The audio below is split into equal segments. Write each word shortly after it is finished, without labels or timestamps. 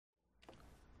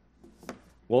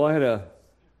Well, I had a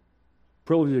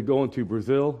privilege of going to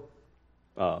Brazil.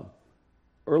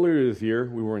 Earlier this year,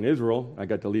 we were in Israel. I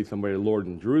got to lead somebody to the Lord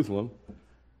in Jerusalem.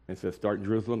 And said, start in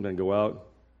Jerusalem, then go out,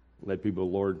 lead people to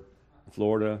the Lord in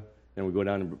Florida, and we go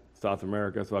down to South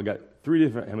America. So I got four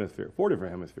different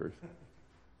hemispheres.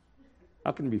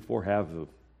 How can there be four halves of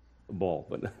a ball?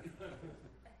 But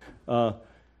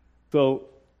so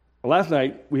last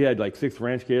night, we had like 6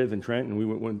 ranch kids in Trent, and we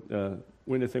went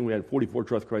this thing. We had 44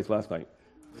 Trust Christ last night.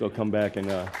 So come back and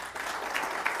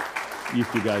you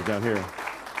guys down here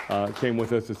came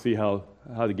with us to see how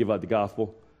to give out the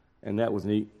gospel, and that was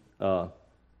neat.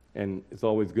 And it's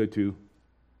always good to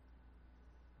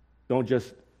don't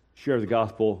just share the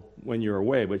gospel when you're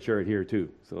away, but share it here too.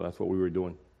 So that's what we were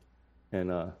doing.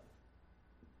 And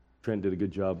Trent did a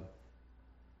good job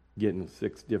getting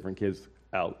 6 different kids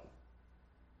out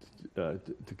to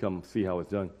come see how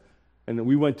it's done. And then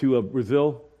we went to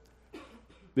Brazil.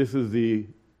 This is the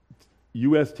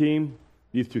U.S. team.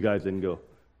 These 2 guys didn't go.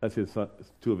 That's his son,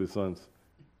 2 of his sons.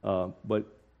 But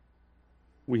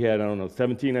we had,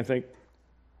 17, I think,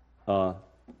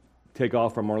 take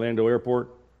off from Orlando Airport.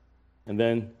 And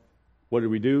then what did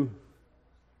we do?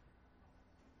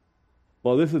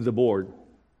 Well, this is the board.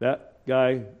 That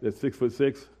guy that's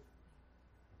 6'6",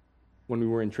 when we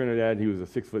were in Trinidad, he was a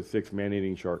 6'6"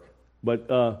 man-eating shark. But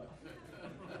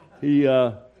he's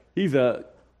a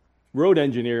road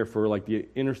engineer for like the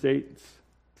interstates,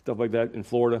 stuff like that in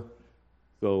Florida.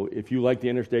 So if you like the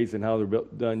interstates and how they're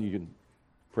done, you can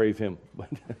praise him. But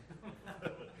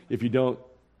if you don't,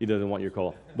 he doesn't want your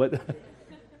call. But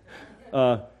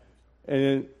and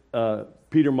then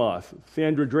Peter Moss,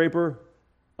 Sandra Draper.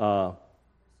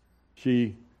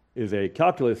 She is a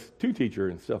calculus 2 teacher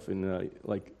and stuff in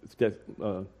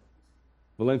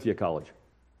Valencia College.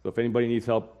 So if anybody needs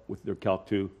help with their Calc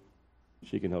 2,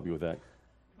 she can help you with that.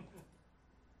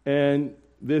 And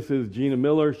this is Gina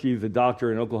Miller. She's a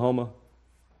doctor in Oklahoma,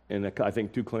 and I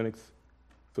think 2 clinics.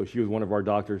 So she was one of our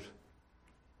doctors.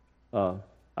 I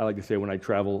like to say when I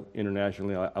travel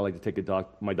internationally, I like to take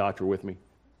my doctor with me.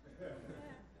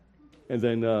 And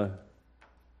then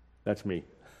that's me.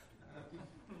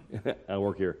 I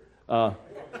work here. And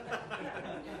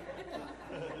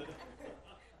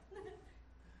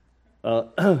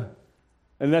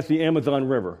that's the Amazon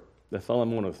River, the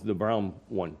Salamonas, the brown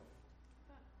one.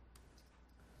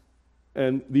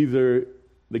 And these are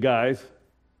the guys.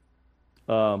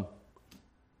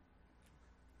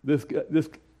 This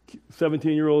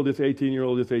 17-year-old, this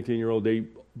 18-year-old, this 18-year-old, they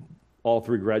all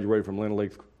 3 graduated from Land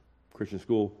Lakes Christian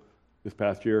School this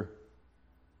past year.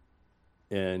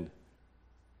 And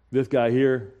this guy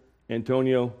here,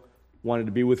 Antonio, wanted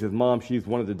to be with his mom. She's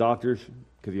one of the doctors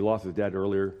because he lost his dad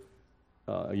earlier,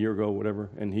 a year ago, whatever.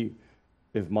 And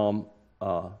his mom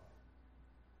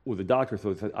was a doctor,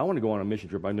 so he said, I want to go on a mission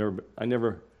trip. I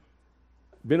never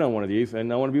been on one of these,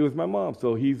 and I want to be with my mom.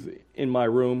 So he's in my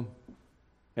room,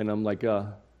 and I'm like,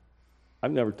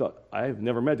 I've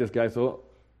never met this guy, so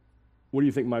what do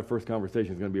you think my first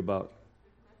conversation is going to be about?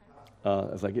 I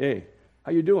was like, hey,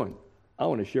 how you doing? I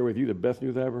want to share with you the best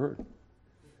news I ever heard.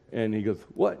 And he goes,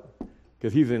 what?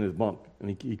 Because he's in his bunk,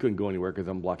 and he couldn't go anywhere because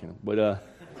I'm blocking him. But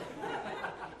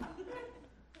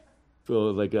so I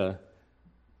was like, I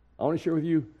want to share with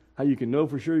you how you can know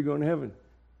for sure you're going to heaven.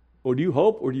 Or do you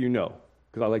hope, or do you know?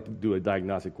 Because I like to do a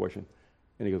diagnostic question.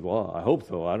 And he goes, well, I hope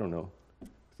so. I don't know.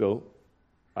 So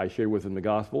I shared with him the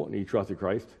gospel, and he trusted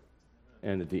Christ.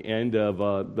 And at the end of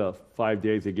the 5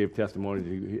 days he gave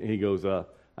testimony, he goes,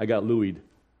 I got Louis'd. I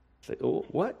said, oh,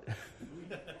 what?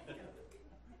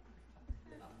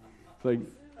 It's like,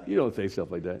 you don't say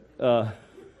stuff like that.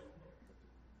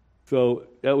 So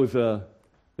that was the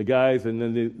guys, and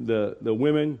then the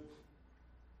women.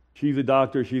 She's a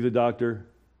doctor, she's a doctor.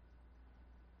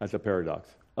 That's a paradox.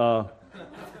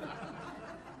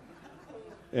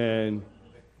 And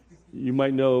you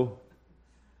might know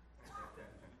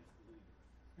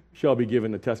shall be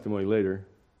given a testimony later.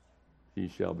 He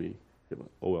shall be given.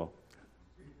 Oh, well.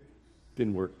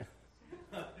 Didn't work.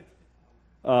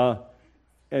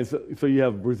 And so you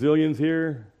have Brazilians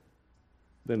here,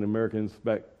 then Americans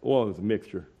back. Well, it's a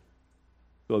mixture.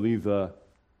 So these, the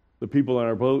people on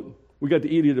our boat, we got to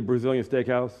eat at a Brazilian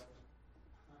steakhouse.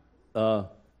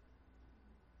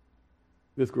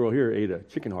 This girl here ate a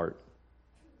chicken heart,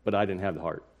 but I didn't have the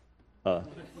heart.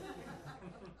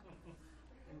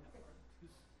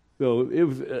 So it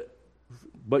was,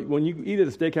 but when you eat at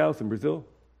a steakhouse in Brazil,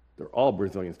 they're all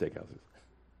Brazilian steakhouses.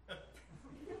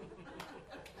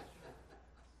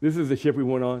 This is the ship we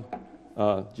went on,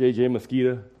 J.J.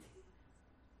 Mosquita.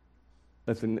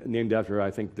 That's named after, I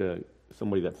think, the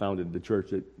somebody that founded the church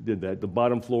that did that. The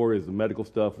bottom floor is the medical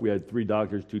stuff. We had 3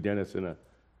 doctors, 2 dentists, and a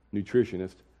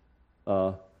nutritionist.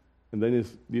 And then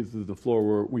this is the floor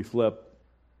where we slept,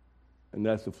 and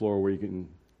that's the floor where you can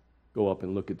go up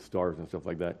and look at stars and stuff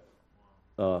like that.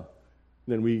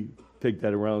 Then we take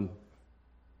that around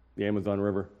the Amazon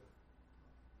River.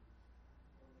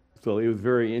 So it was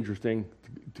very interesting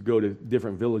to go to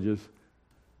different villages.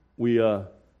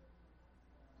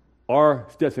 Our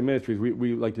Stetson Ministries,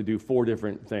 we like to do 4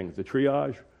 different things. The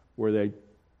triage, where they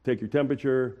take your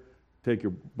temperature, take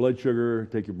your blood sugar,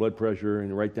 take your blood pressure,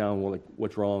 and write down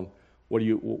what's wrong. What do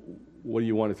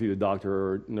you want to see the doctor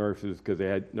or nurses? Because they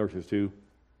had nurses too.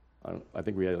 I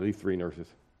think we had at least 3 nurses,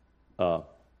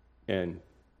 and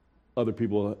other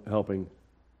people helping.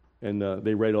 And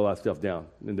they write all that stuff down.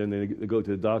 And then they go to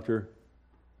the doctor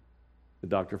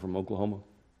from Oklahoma,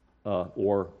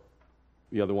 or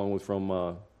the other one was from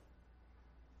what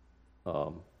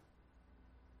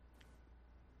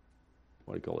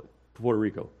do you call it? Puerto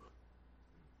Rico.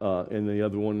 And the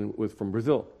other one was from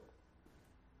Brazil.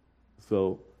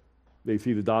 So they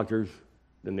see the doctors,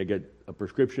 then they get a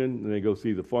prescription, then they go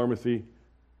see the pharmacy.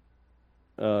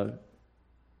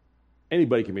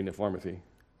 Anybody can be in the pharmacy.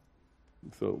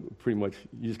 So pretty much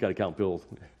you just got to count pills.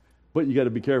 But you got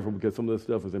to be careful because some of this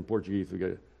stuff is in Portuguese, so you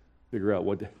got to figure out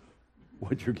what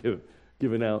you're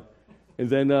giving out. And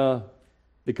then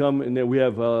they come, and then we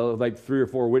have like 3 or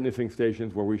 4 witnessing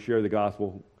stations where we share the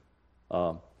gospel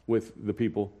with the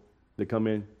people that come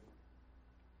in.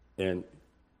 And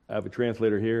I have a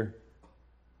translator here,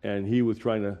 and he was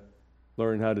trying to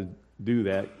learn how to do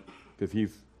that because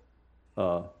he's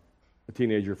a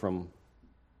teenager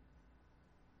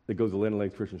that goes to Land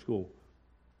Lakes Christian School.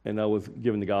 And I was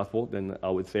given the gospel, then I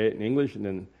would say it in English, and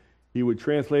then he would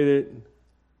translate it,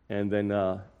 and then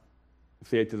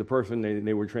say it to the person,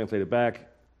 they would translate it back,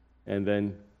 and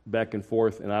then back and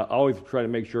forth. And I always try to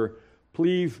make sure,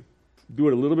 please do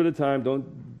it a little bit at a time. Don't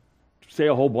say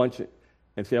a whole bunch,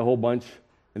 and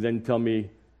then tell me,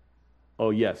 oh,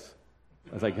 yes.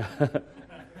 I was like,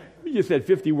 you just said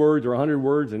 50 words or 100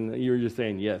 words, and you were just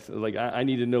saying yes. I was like, I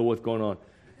need to know what's going on.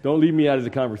 Don't leave me out of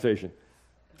the conversation.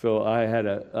 So I had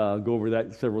to go over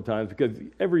that several times because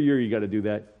every year you got to do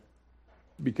that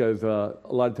because a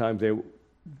lot of times they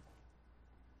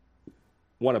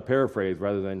want to paraphrase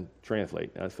rather than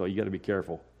translate. So you got to be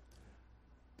careful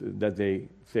that they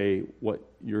say what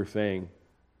you're saying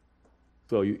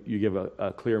so you give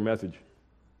a clear message.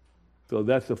 So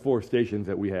that's the 4 stations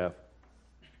that we have.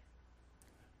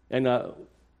 And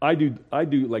I do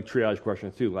like triage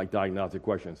questions too, like diagnostic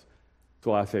questions.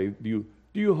 So I say, do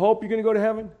you hope you're going to go to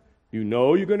heaven? You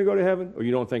know you're going to go to heaven, or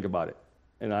you don't think about it?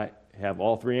 And I have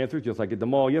all 3 answers, just like at the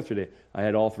mall yesterday. I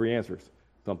had all 3 answers.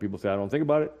 Some people say, I don't think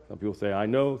about it. Some people say, I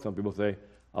know. Some people say,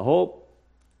 I hope.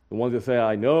 The ones that say,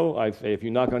 I know, I say, if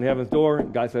you knock on heaven's door,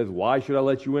 and guy says, why should I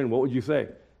let you in? What would you say?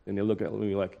 And they look at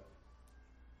me like,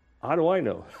 how do I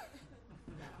know?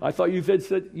 I thought you just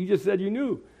said you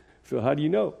knew. So how do you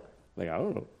know? Like, I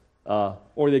don't know.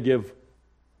 Or they give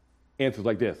answers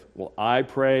like this. Well, I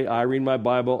pray, I read my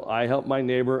Bible, I help my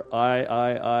neighbor,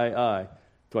 I.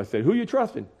 So I said, who are you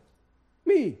trusting?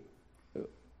 Me.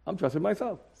 I'm trusting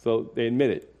myself. So they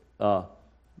admit it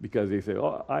because they say,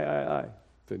 oh, I. I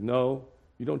said, no,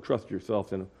 you don't trust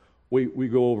yourself. And we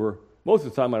go over, most of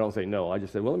the time I don't say no. I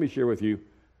just say, well, let me share with you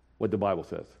what the Bible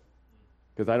says.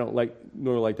 Because I don't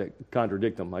like to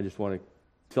contradict them. I just want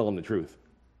to tell them the truth.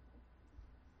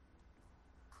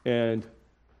 And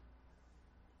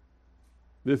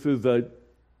this is the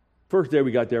first day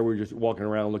we got there. We were just walking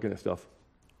around looking at stuff,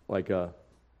 like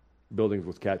buildings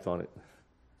with cats on it.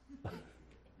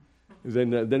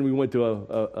 Then we went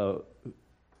to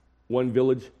one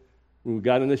village. We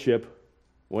got in the ship,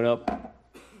 went up,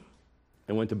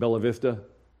 and went to Bella Vista.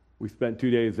 We spent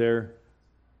 2 days there.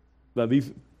 Now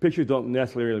these pictures don't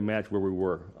necessarily match where we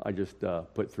were. I just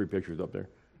put 3 pictures up there,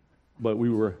 but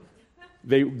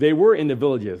they were in the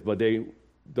villages, but they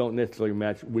don't necessarily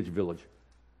match which village.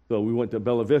 So we went to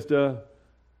Bella Vista.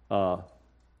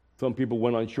 Some people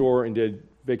went on shore and did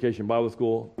vacation Bible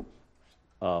school.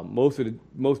 Most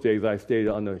days I stayed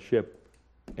on the ship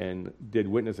and did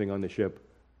witnessing on the ship.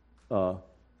 And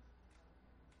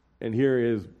here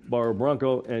is Barra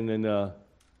Bronco, and then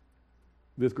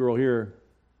this girl here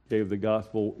gave the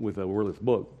gospel with a wordless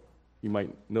book. You might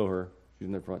know her. She's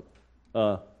in the front.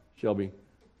 Shelby.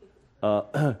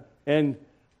 And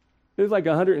there's like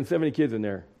 170 kids in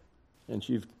there, and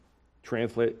she's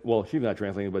she's not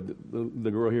translating, but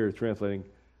the girl here is translating.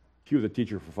 She was a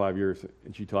teacher for 5 years,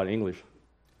 and she taught English,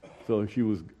 so she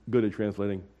was good at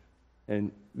translating.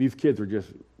 And these kids are just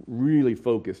really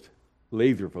focused,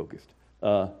 laser focused.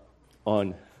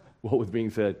 on what was being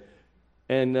said.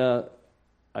 And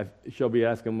Shelby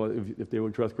asked them if they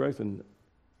would trust Christ, and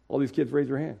all these kids raised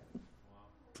their hand.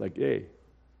 It's like, hey,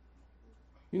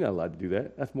 you're not allowed to do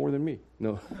that. That's more than me.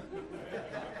 No.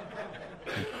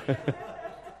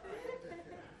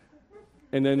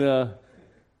 And then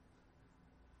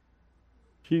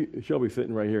Shelby's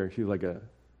sitting right here. She's like a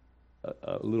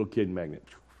little kid magnet.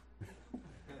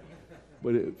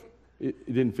 But it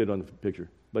didn't fit on the picture.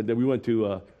 But then we went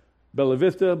to Bella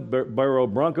Vista, Barrio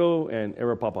Branco, and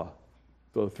Arapapa.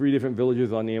 So 3 different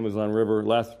villages on the Amazon River.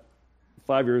 Last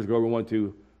 5 years ago, we went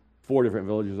to 4 different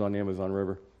villages on the Amazon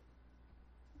River.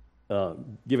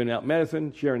 Giving out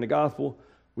medicine, sharing the gospel.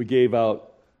 We gave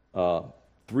out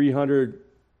 300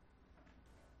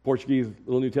 Portuguese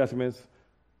Little New Testaments,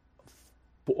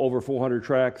 over 400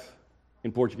 tracts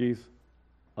in Portuguese.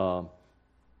 So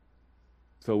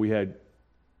we had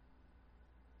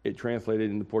it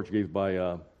translated into Portuguese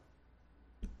by,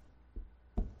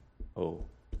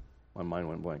 my mind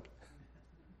went blank.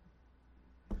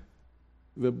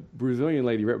 The Brazilian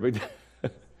lady,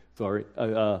 sorry,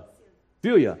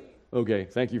 Celia. Okay,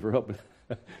 thank you for helping.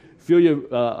 Celia,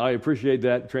 I appreciate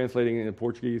that, translating it into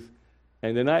Portuguese.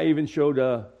 And then I even showed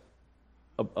a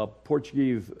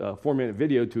Portuguese 4-minute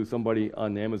video to somebody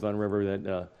on the Amazon River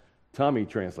that Tommy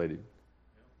translated.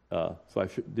 So I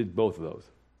did both of those,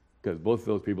 because both of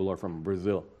those people are from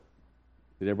Brazil.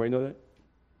 Did everybody know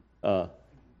that?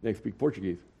 They speak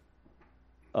Portuguese.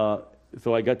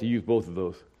 So I got to use both of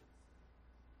those.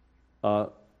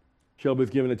 Shelby's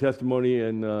given a testimony,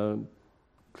 and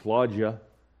Claudia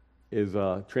is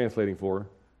translating for her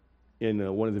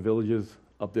in one of the villages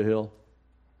up the hill.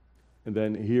 And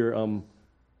then here I'm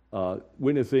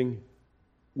witnessing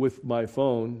with my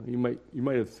phone. You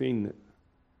might have seen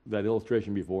that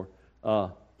illustration before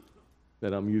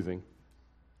that I'm using.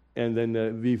 And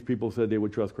then these people said they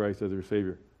would trust Christ as their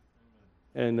Savior.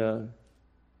 And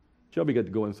Shelby got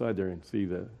to go inside there and see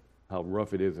how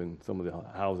rough it is in some of the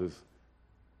houses.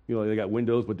 You know, they got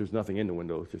windows, but there's nothing in the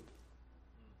windows, just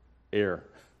air.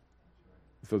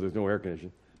 So there's no air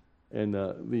conditioning. And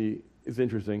it's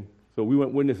interesting. So we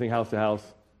went witnessing house to house.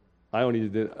 I only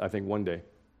did it, I think, one day.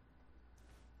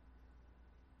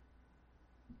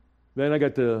 Then I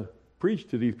got to preach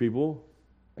to these people.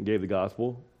 I gave the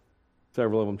gospel.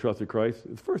 Several of them trusted Christ.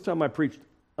 It's the first time I preached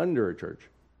under a church.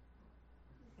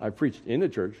 I preached in a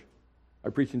church. I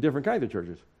preached in different kinds of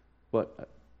churches. But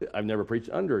I've never preached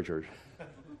under a church.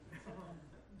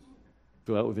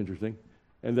 So that was interesting.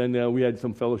 And then we had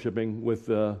some fellowshipping with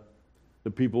the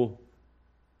people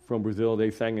from Brazil. They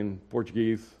sang in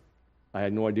Portuguese. I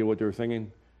had no idea what they were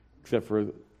singing, except for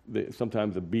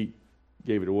sometimes the beat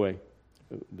gave it away.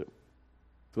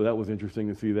 So that was interesting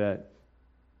to see that.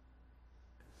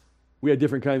 We had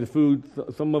different kinds of food.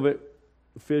 Some of it,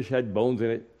 fish had bones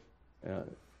in it.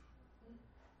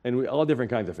 And all different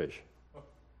kinds of fish.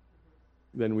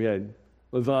 Then we had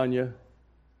lasagna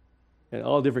and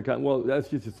all different kinds. Well, that's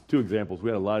just 2 examples. We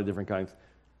had a lot of different kinds,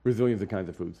 Brazilian kinds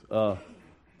of foods.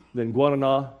 Then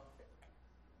guaraná.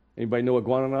 Anybody know what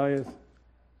guaraná is?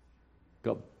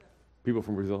 Couple people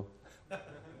from Brazil.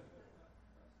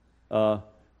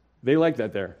 They like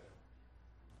that there.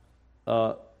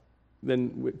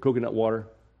 Then coconut water.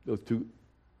 Those 2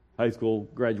 high school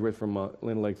graduates from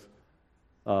Land Lakes.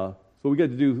 So we got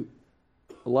to do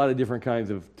a lot of different kinds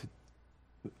of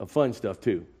fun stuff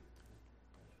too.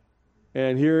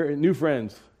 And here, new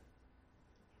friends.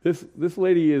 This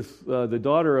lady is the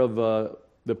daughter of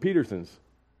the Petersons.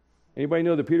 Anybody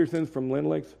know the Petersons from Land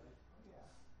Lakes?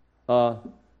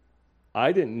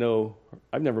 I didn't know.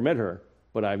 I've never met her,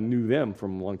 but I knew them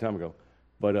from a long time ago.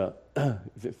 But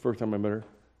it's the first time I met her.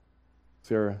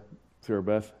 Sarah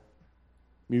Beth,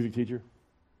 music teacher.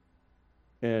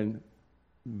 And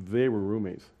they were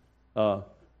roommates. And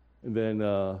then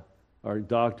our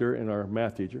doctor and our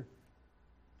math teacher.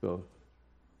 So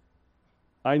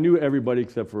I knew everybody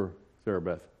except for Sarah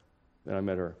Beth, and I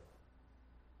met her.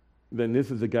 Then this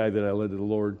is the guy that I led to the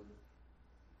Lord.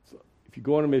 So if you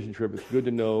go on a mission trip, it's good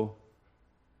to know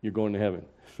you're going to heaven.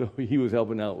 So he was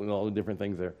helping out with all the different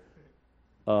things there.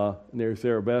 And there's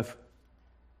Sarah Beth,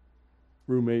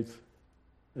 roommates,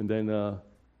 and then the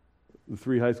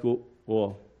 2 high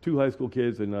school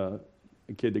kids and a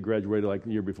kid that graduated like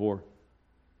the year before,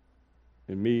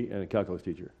 and me and a calculus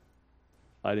teacher.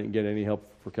 I didn't get any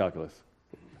help for calculus.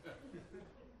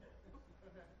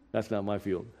 That's not my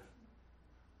field.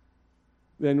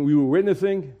 Then we were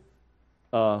witnessing.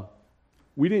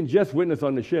 We didn't just witness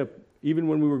on the ship. Even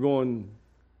when we were going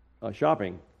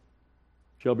shopping,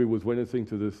 Shelby was witnessing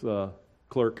to this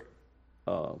clerk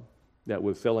that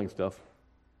was selling stuff.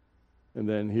 And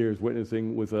then here's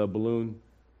witnessing with a balloon.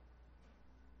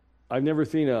 I've never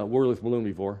seen a wordless balloon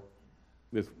before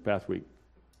this past week.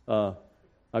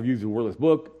 I've used a wordless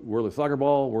book, wordless soccer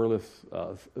ball, wordless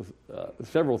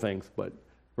several things, but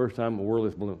first time a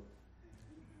wordless balloon.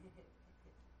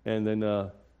 And then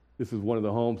this is one of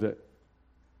the homes that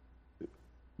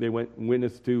they went and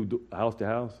witnessed to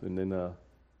house, and then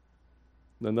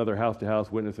another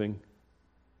house witnessing,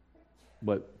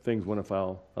 but things went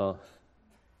afoul.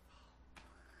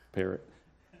 Parrot.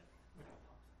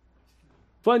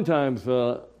 Fun times.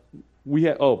 We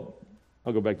had. Oh,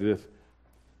 I'll go back to this.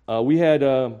 We had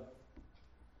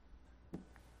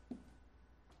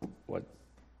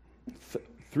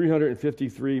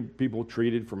 353 people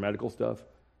treated for medical stuff.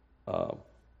 About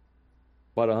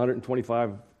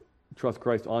 125 trust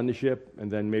Christ on the ship, and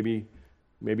then maybe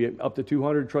up to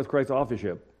 200 trust Christ off the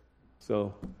ship.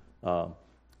 So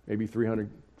maybe 300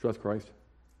 trust Christ.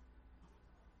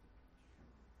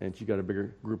 And she got a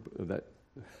bigger group of that.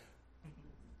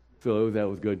 So that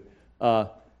was good. And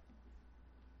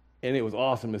it was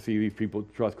awesome to see these people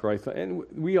trust Christ. And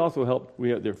we also helped. We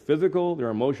had their physical, their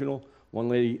emotional. One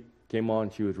lady came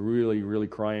on. She was really, really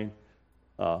crying.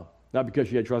 Not because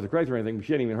she had trusted Christ or anything.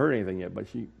 She hadn't even heard anything yet. But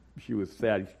she was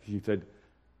sad. She said,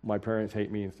 "My parents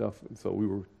hate me and stuff." And so we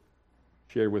were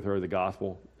shared with her the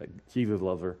gospel that Jesus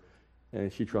loves her,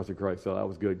 and she trusted Christ. So that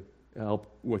was good. Help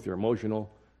with your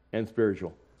emotional and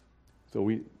spiritual. So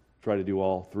we try to do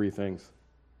all three things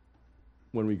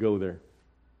when we go there.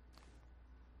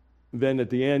 Then at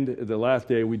the end, the last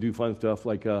day, we do fun stuff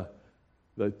like the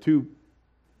two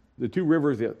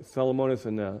rivers, the Salamonis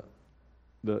and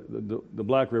the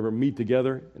Black River, meet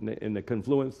together in the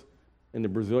confluence, and the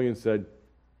Brazilians said,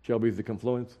 "Shelby's the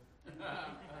confluence."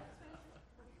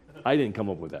 I didn't come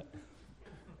up with that.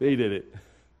 They did it.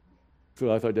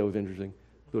 So I thought that was interesting.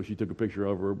 So she took a picture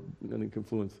of her in the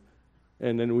confluence.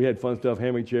 And then we had fun stuff,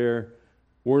 hammock chair,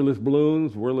 wordless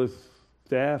balloons, wordless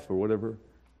staff or whatever.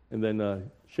 And then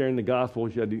sharing the gospel.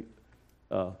 She had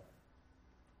the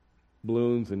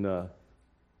balloons and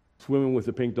swimming with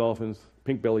the pink dolphins,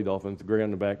 pink belly dolphins, gray on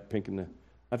the back, pink in the...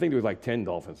 I think there was like 10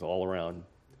 dolphins all around.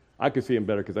 I could see them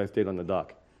better because I stayed on the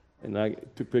dock. And I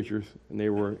took pictures, and they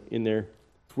were in there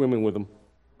swimming with them.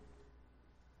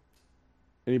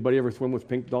 Anybody ever swim with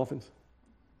pink dolphins?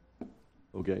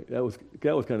 Okay, that was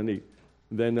kind of neat.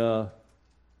 Then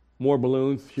more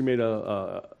balloons. She made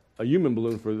a human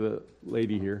balloon for the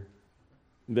lady here.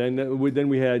 Then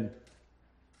we had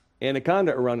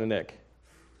anaconda around the neck.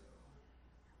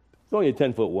 It's only a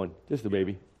 10-foot one, just a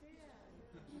baby.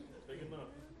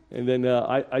 And then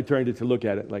I turned it to look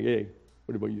at it like, "Hey,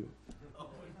 what about you?"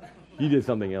 You did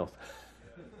something else.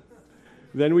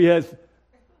 Then we had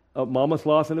a mama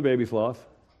sloth and a baby sloth.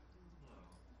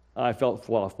 I felt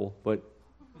slothful, but...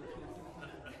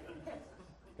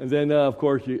 And then, of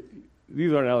course,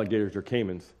 these aren't alligators, they're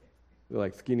caimans. They're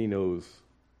like skinny nose.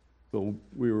 So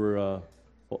we were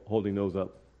holding those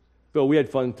up. So we had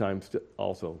fun times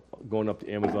also, going up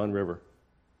the Amazon River.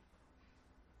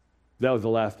 That was the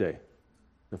last day.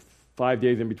 The 5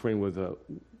 days in between was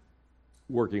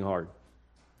working hard.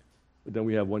 But then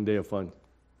we have 1 day of fun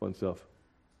stuff.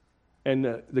 And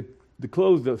to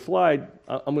close the slide,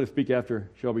 I'm going to speak after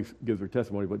Shelby gives her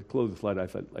testimony, but to close the slide, I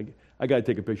thought, I got to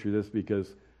take a picture of this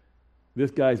because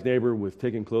this guy's neighbor was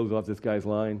taking clothes off this guy's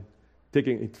line,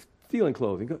 stealing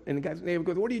clothes. And the guy's neighbor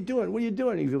goes, "What are you doing? What are you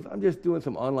doing?" He goes, "I'm just doing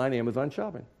some online Amazon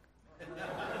shopping."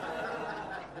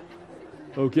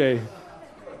 Okay.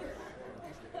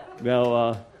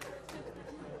 Now,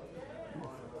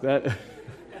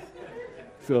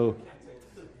 so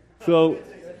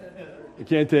I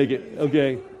can't take it.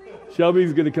 Okay.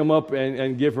 Shelby's going to come up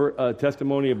and give her a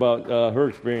testimony about her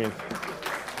experience.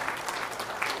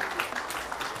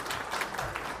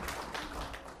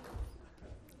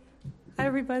 Hi,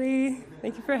 everybody.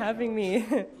 Thank you for having me.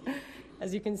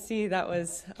 As you can see, that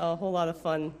was a whole lot of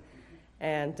fun.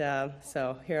 And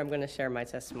so here I'm going to share my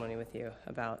testimony with you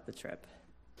about the trip.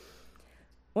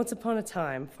 Once upon a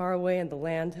time, far away in the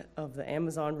land of the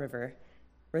Amazon River,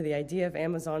 where the idea of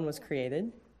Amazon was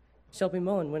created, Shelby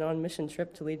Mullen went on a mission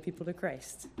trip to lead people to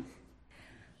Christ.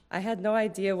 I had no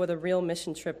idea what a real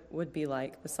mission trip would be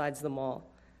like besides the mall.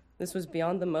 This was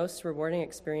beyond the most rewarding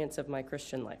experience of my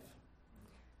Christian life.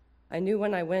 I knew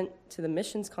when I went to the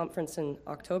missions conference in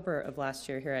October of last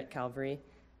year here at Calvary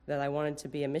that I wanted to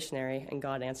be a missionary, and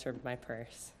God answered my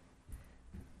prayers.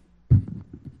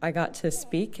 I got to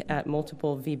speak at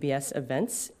multiple VBS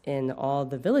events in all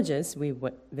the villages we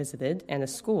visited and a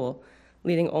school,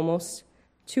 leading almost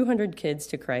 200 kids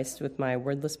to Christ with my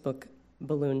wordless book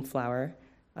balloon flower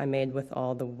I made with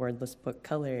all the wordless book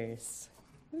colors.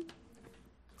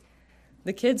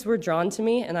 The kids were drawn to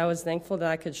me, and I was thankful that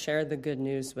I could share the good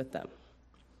news with them.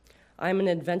 I'm an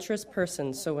adventurous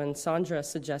person, so when Sandra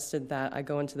suggested that I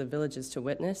go into the villages to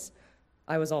witness,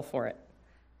 I was all for it.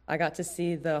 I got to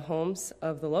see the homes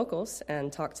of the locals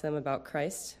and talk to them about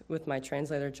Christ with my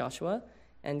translator Joshua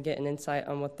and get an insight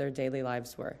on what their daily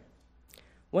lives were.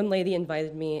 One lady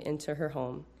invited me into her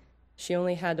home. She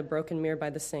only had a broken mirror by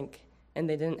the sink, and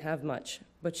they didn't have much,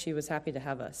 but she was happy to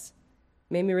have us.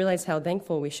 Made me realize how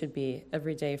thankful we should be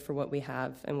every day for what we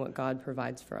have and what God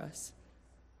provides for us.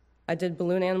 I did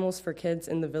balloon animals for kids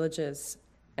in the villages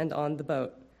and on the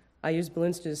boat. I use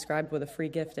balloons to describe what a free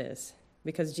gift is,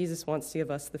 because Jesus wants to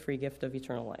give us the free gift of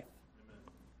eternal life.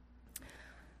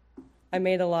 I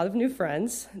made a lot of new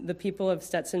friends. The people of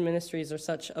Stetson Ministries are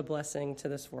such a blessing to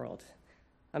this world.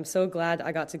 I'm so glad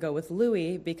I got to go with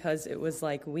Louie because it was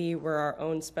like we were our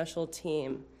own special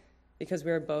team because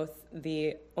we were both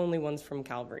the only ones from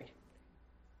Calvary.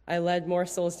 I led more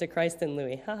souls to Christ than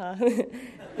Louie. Haha.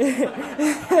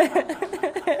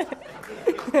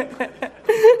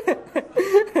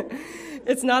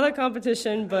 It's not a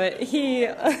competition, but he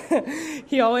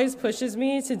always pushes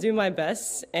me to do my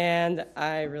best, and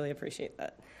I really appreciate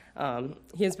that.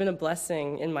 He has been a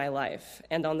blessing in my life,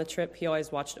 and on the trip, he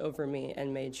always watched over me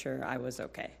and made sure I was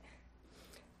okay.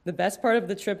 The best part of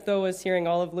the trip, though, was hearing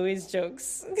all of Louie's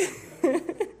jokes.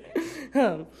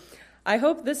 I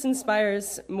hope this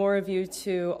inspires more of you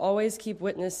to always keep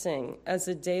witnessing as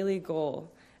a daily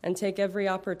goal and take every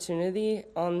opportunity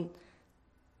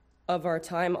of our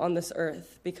time on this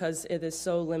earth because it is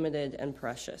so limited and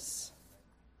precious.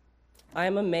 I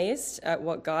am amazed at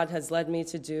what God has led me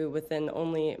to do within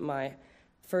only my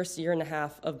first year and a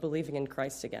half of believing in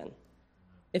Christ again.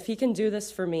 If he can do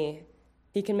this for me,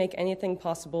 he can make anything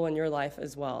possible in your life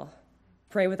as well.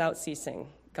 Pray without ceasing.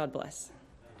 God bless.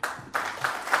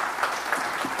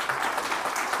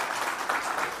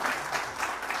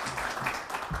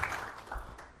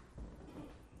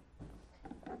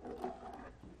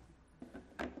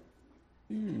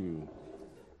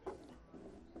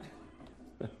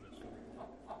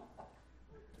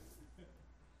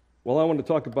 Well, I want to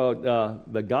talk about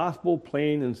the gospel,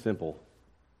 plain and simple,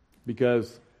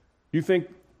 because you think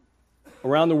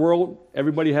around the world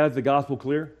everybody has the gospel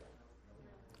clear,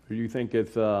 or do you think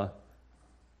it's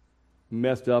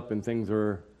messed up and things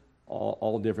are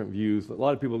all different views? A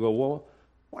lot of people go, well,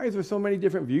 why is there so many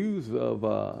different views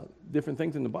of different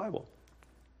things in the Bible?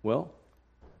 Well,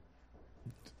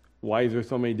 why is there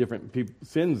so many different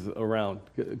sins around?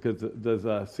 Because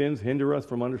does sins hinder us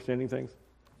from understanding things?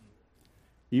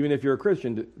 Even if you're a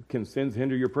Christian, can sins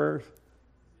hinder your prayers?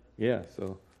 Yeah,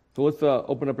 so let's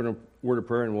open up in a word of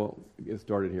prayer and we'll get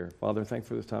started here. Father, thanks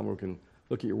for this time where we can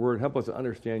look at your word. Help us to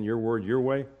understand your word your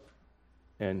way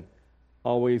and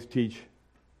always teach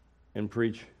and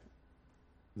preach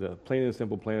the plain and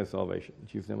simple plan of salvation. In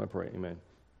Jesus' name I pray, amen.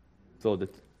 So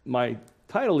my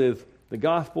title is The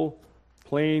Gospel,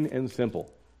 Plain and Simple.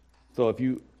 So if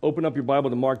you open up your Bible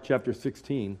to Mark chapter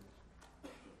 16,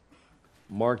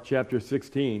 Mark chapter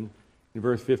 16, and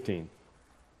verse 15.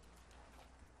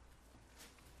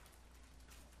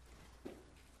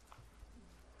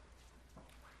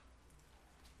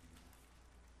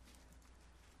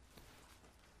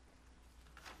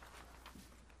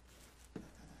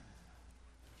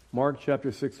 Mark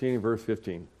chapter 16, and verse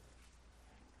 15.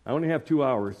 I only have 2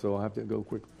 hours, so I'll have to go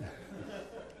quick.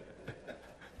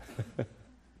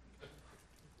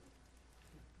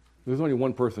 There's only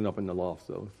one person up in the loft,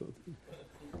 so.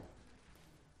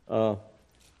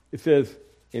 It says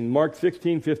in Mark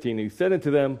 16:15, he said unto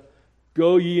them,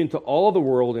 "Go ye into all the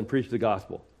world and preach the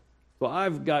gospel." So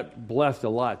I've got blessed a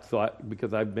lot,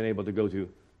 because I've been able to go to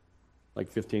like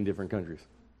 15 different countries.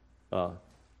 It's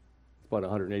about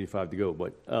 185 to go,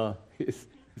 but it's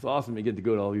awesome to get to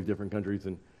go to all these different countries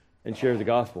and share the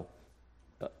gospel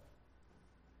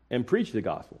and preach the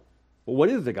gospel. Well, what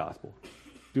is the gospel?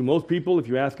 Do most people, if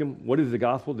you ask them, what is the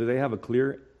gospel, do they have a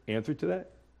clear answer to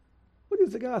that? What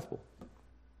is the gospel?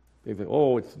 They think,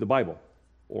 oh, it's the Bible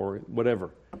or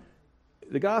whatever.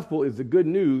 The gospel is the good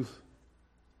news.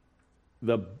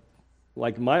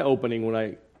 Like my opening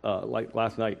when like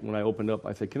last night when I opened up,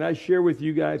 I said, can I share with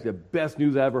you guys the best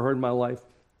news I ever heard in my life?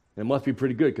 And it must be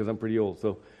pretty good because I'm pretty old.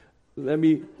 So let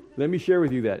me share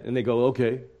with you that. And they go,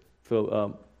 okay.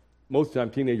 So most of the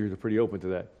time teenagers are pretty open to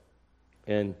that.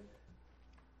 And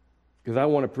because I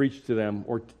want to preach to them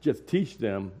or just teach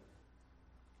them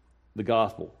the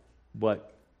gospel,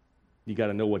 but you got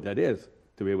to know what that is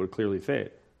to be able to clearly say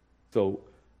it. So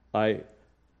I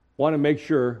want to make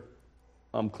sure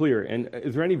I'm clear. And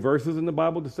is there any verses in the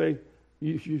Bible to say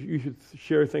you should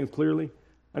share things clearly?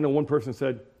 I know one person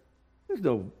said, there's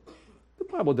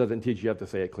The Bible doesn't teach you have to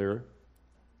say it clearer.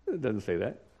 It doesn't say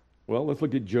that. Well, let's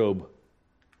look at Job.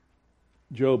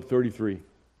 Job 33.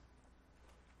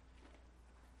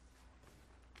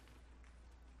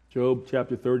 Job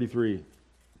chapter 33.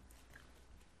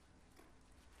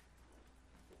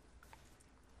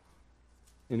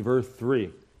 In verse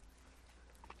 3.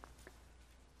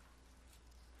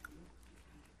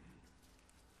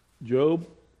 Job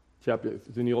chapter,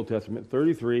 it's in the Old Testament,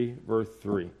 33, verse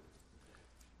 3.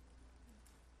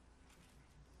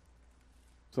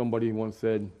 Somebody once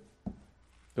said,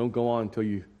 don't go on until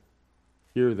you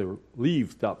hear the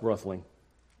leaves stop rustling.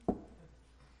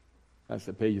 That's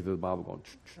the pages of the Bible going.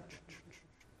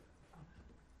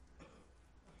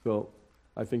 So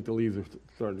I think the leaves are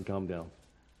starting to calm down.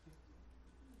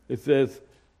 It says,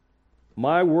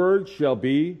 my word shall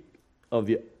be of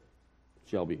the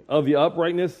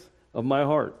uprightness of my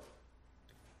heart,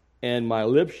 and my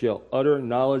lips shall utter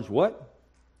knowledge what?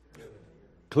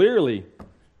 Clearly.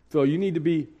 So you need to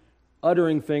be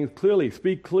uttering things clearly.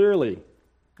 Speak clearly.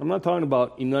 I'm not talking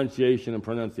about enunciation and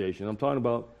pronunciation. I'm talking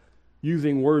about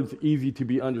using words easy to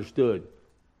be understood.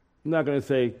 I'm not going to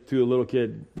say to a little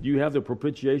kid, do you have the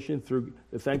propitiation through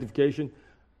the sanctification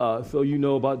so you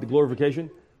know about the glorification?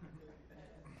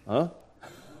 Huh?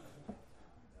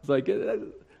 It's like,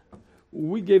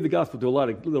 we gave the gospel to a lot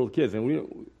of little kids, and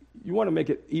you want to make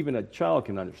it even a child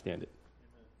can understand it.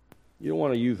 You don't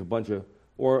want to use a bunch of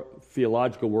or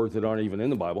theological words that aren't even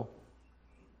in the Bible,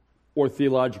 or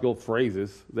theological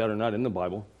phrases that are not in the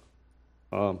Bible.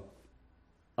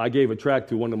 I gave a tract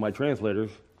to one of my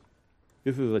translators.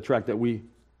 This is a tract that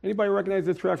anybody recognize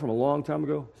this tract from a long time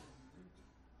ago?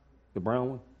 The brown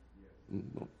one?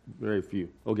 Very few.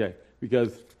 Okay,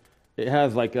 because it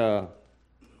has like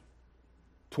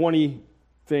 20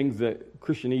 things that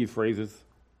Christianese phrases,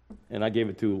 and I gave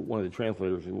it to one of the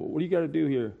translators. What do you got to do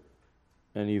here?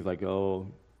 And he's like, oh,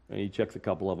 and he checks a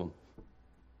couple of them,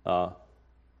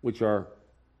 which are,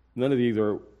 none of these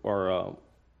are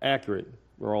accurate.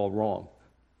 They're all wrong.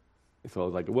 So I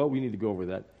was like, well, we need to go over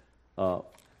that.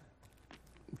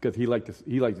 Because he liked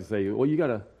to say, well, you got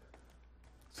to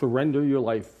surrender your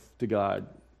life to God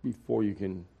before you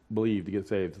can believe to get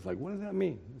saved. It's like, what does that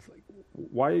mean? It's like,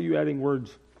 why are you adding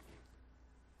words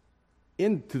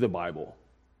into the Bible?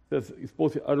 It says you're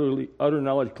supposed to utter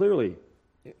knowledge clearly.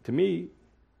 To me,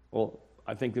 well,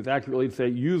 I think it's accurately to say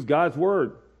use God's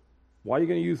word. Why are you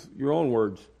going to use your own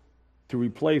words to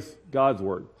replace God's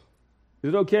word?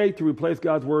 Is it okay to replace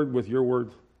God's word with your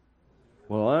words?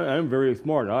 Well, I'm very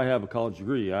smart. I have a college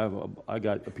degree. I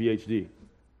got a PhD,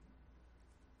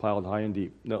 piled high and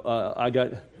deep. No, I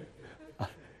got.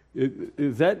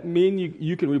 Does that mean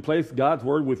you can replace God's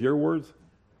word with your words?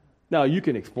 Now you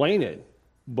can explain it,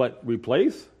 but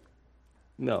replace?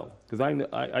 No, because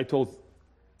I told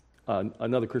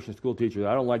another Christian school teacher that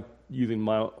I don't like using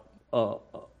my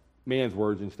man's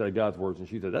words instead of God's words, and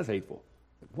she said that's hateful.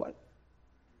 What?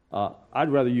 I'd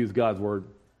rather use God's word.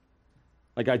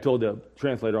 Like I told the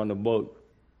translator on the boat,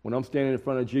 when I'm standing in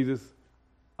front of Jesus,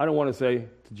 I don't want to say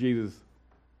to Jesus,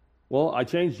 well, I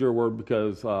changed your word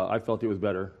because I felt it was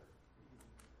better.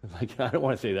 Like, I don't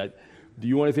want to say that. Do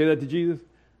you want to say that to Jesus?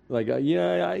 Like,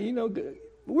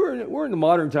 we're in the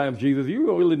modern times, Jesus. You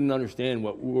really didn't understand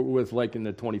what it's like in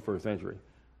the 21st century.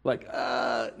 Like,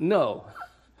 no,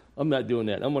 I'm not doing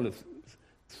that. I'm going to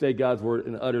say God's word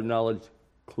and utter knowledge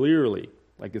clearly,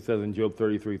 like it says in Job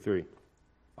 33:3.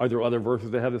 Are there other verses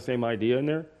that have the same idea in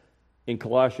there? In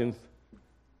Colossians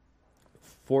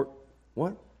 4,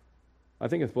 what? I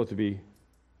think it's supposed to be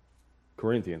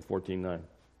Corinthians 14:9.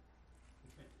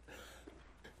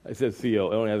 It says CO.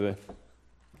 I don't have the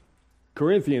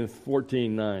Corinthians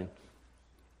 14:9.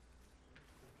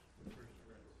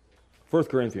 1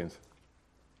 Corinthians.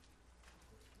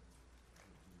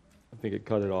 I think it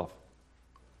cut it off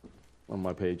on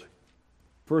my page.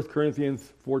 1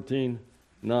 Corinthians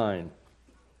 14:9.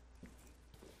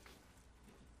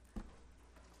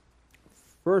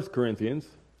 1 Corinthians.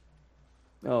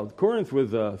 Now, Corinth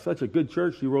was such a good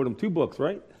church, he wrote them 2 books,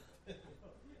 right?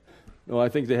 No, I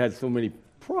think they had so many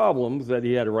problems that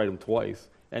he had to write them twice.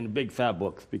 And big fat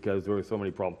books because there were so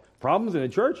many problems. Problems in a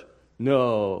church?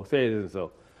 No, say it isn't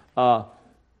so.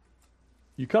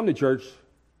 You come to church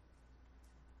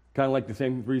kind of like the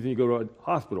same reason you go to a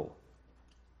hospital.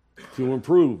 To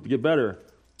improve, to get better.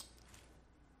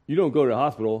 You don't go to the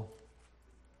hospital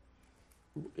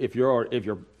if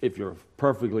you're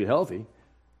perfectly healthy,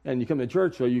 and you come to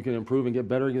church so you can improve and get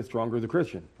better and get stronger as a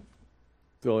Christian.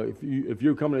 So if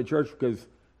you're coming to church because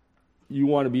you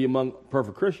want to be among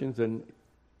perfect Christians, then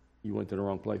you went to the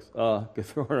wrong place.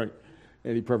 Because there aren't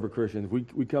any perfect Christians.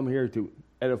 We come here to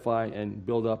edify and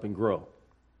build up and grow.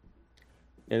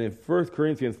 And in 1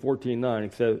 Corinthians 14:9,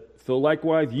 it says, "So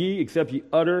likewise ye, except ye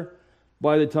utter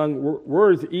by the tongue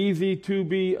words easy to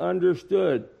be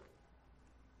understood,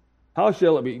 how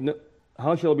shall it be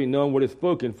known what is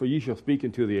spoken? For ye shall speak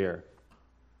into the air."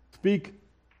 Speak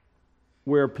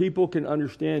where people can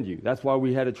understand you. That's why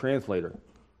we had a translator.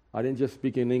 I didn't just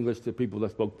speak in English to people that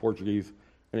spoke Portuguese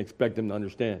and expect them to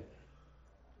understand.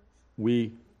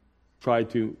 We tried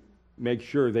to make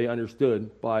sure they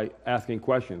understood by asking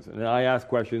questions. And I asked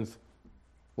questions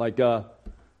like,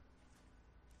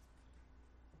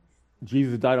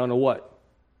 Jesus died on a what?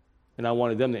 And I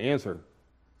wanted them to answer.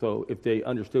 So if they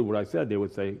understood what I said, they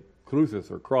would say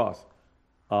crucis or cross.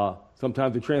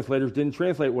 Sometimes the translators didn't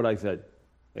translate what I said.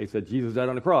 They said, Jesus died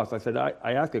on the cross. I said, I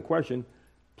asked a question.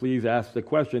 Please ask the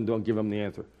question. Don't give them the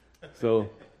answer. So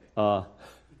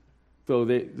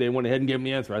they went ahead and gave me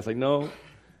the answer. I said, no,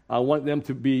 I want them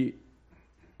to be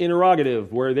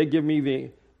interrogative, where they give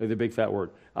me there's a big fat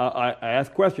word. I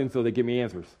ask questions, so they give me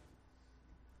answers.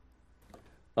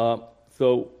 And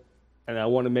I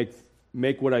want to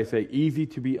make what I say easy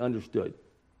to be understood.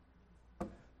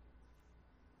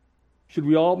 Should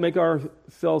we all make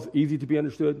ourselves easy to be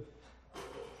understood?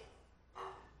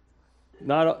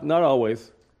 Not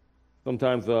always.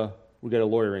 Sometimes we got a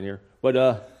lawyer in here,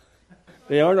 but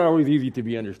they aren't always easy to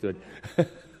be understood.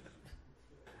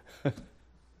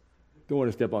 Don't want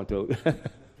to step on toes.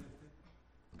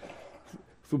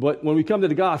 But when we come to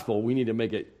the gospel, we need to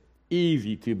make it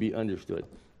easy to be understood.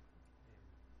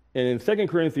 And in 2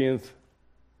 Corinthians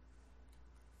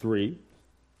 3,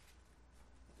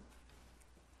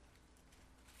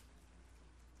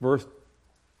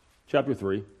 chapter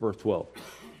 3, verse 12.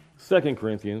 2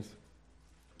 Corinthians,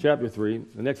 chapter 3,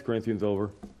 the next Corinthians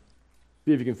over.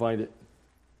 See if you can find it.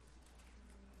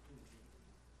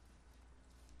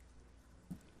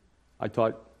 I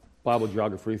taught Bible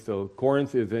geography, so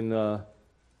Corinth is in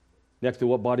next to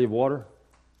what body of water?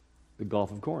 The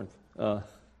Gulf of Corinth. The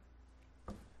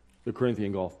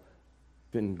Corinthian Gulf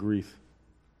in Greece.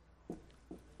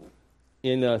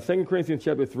 In 2 Corinthians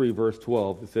chapter 3, verse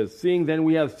 12, it says, "Seeing then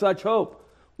we have such hope."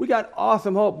 We got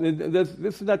awesome hope. This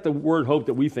is not the word hope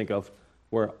that we think of,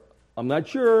 where I'm not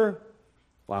sure,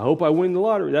 well, I hope I win the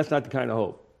lottery. That's not the kind of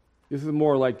hope. This is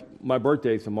more like my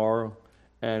birthday tomorrow,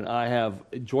 and I have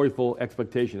a joyful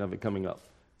expectation of it coming up.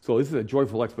 So this is a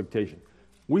joyful expectation.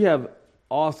 We have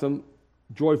awesome,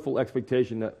 joyful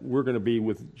expectation that we're going to be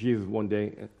with Jesus one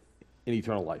day in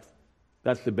eternal life.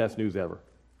 That's the best news ever.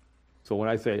 So when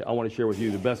I say I want to share with you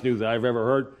the best news that I've ever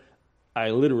heard, I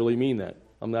literally mean that.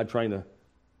 I'm not trying to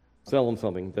sell them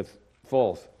something that's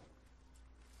false.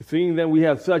 Seeing that we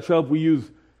have such hope, we use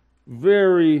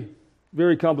very,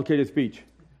 very complicated speech.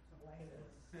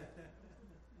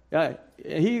 Yeah,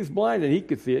 he's blind and he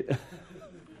could see it.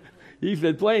 He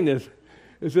said plainness.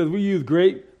 It says we use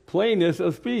great plainness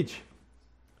of speech.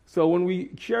 So when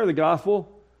we share the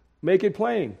gospel, make it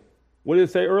plain. What did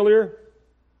it say earlier?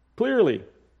 Clearly.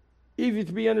 Easy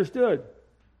to be understood.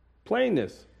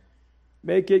 Plainness.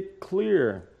 Make it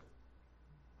clear.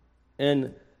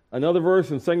 And another verse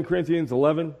in 2 Corinthians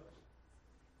 11,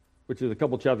 which is a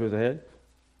couple chapters ahead.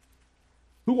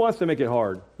 Who wants to make it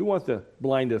hard? Who wants to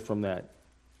blind us from that?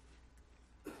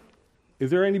 Is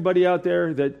there anybody out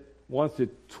there that wants to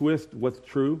twist what's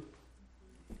true?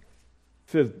 It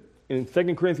says in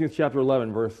 2 Corinthians chapter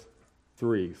 11, verse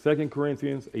 3. 2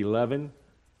 Corinthians 11,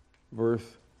 verse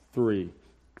 3.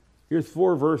 Here's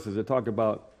 4 verses that talk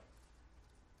about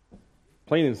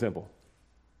plain and simple.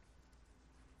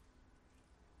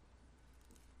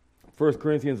 1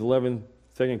 Corinthians 11,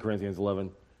 2 Corinthians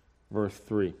 11, verse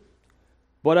 3.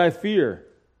 "But I fear,"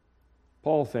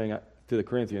 Paul saying to the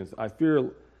Corinthians, "I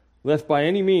fear lest by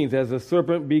any means, as the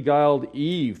serpent beguiled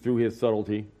Eve through his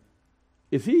subtlety."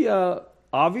 Is he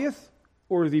obvious,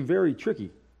 or is he very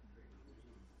tricky?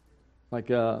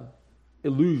 Like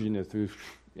illusionist,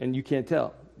 and you can't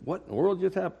tell. What in the world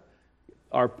just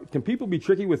happened? Can people be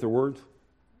tricky with their words?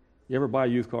 You ever buy a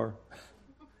used car?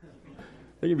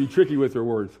 They can be tricky with their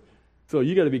words. So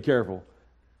you got to be careful,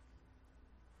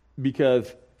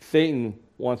 because Satan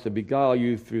wants to beguile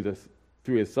you through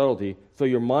his subtlety. So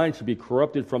your mind should be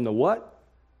corrupted from the what?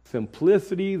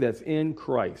 Simplicity that's in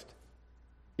Christ.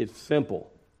 It's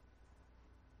simple.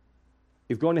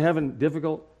 Is going to heaven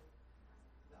difficult?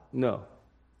 No.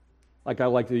 Like I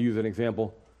like to use an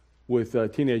example with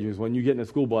teenagers. When you get in a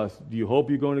school bus, do you hope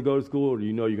you're going to go to school, or do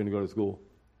you know you're going to go to school?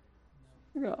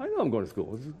 Yeah, I know I'm going to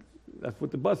school. That's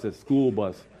what the bus is, school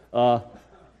bus.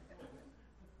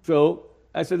 So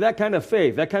I said, that kind of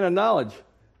faith, that kind of knowledge,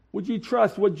 would you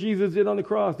trust what Jesus did on the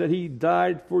cross, that he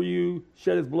died for you,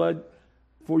 shed his blood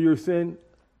for your sin?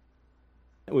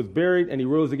 was buried, and he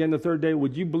rose again the third day,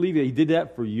 would you believe that he did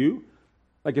that for you?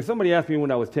 Like if somebody asked me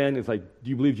when I was 10, it's like, do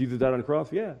you believe Jesus died on the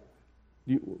cross? Yeah.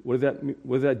 What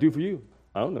does that do for you?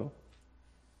 I don't know.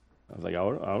 I was like, I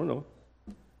don't know.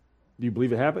 Do you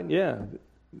believe it happened? Yeah.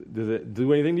 Does it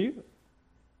do anything to you?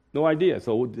 No idea.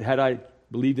 So had I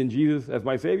believed in Jesus as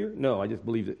my Savior? No, I just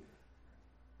believed it.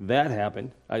 That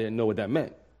happened. I didn't know what that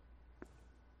meant.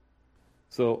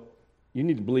 So you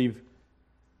need to believe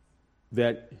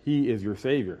that he is your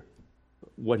Savior,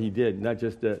 what he did, not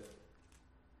just that,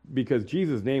 because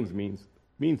Jesus' names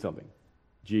mean something.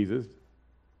 Jesus,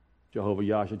 Jehovah,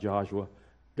 Yahshua, Jehoshua,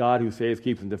 God who saves,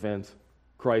 keeps, and defends,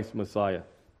 Christ, Messiah.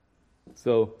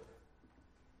 So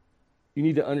you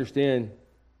need to understand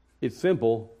it's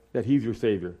simple that he's your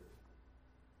Savior.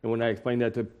 And when I explained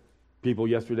that to people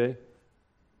yesterday,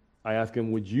 I asked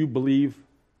them, would you believe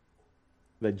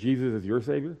that Jesus is your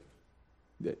Savior?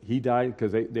 That he died?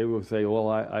 Because they would say, well,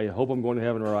 I hope I'm going to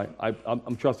heaven, or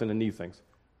I'm trusting in these things.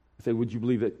 I said, would you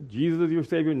believe that Jesus is your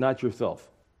Savior, not yourself?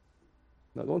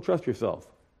 No, don't trust yourself.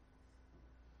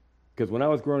 Because when I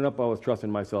was growing up, I was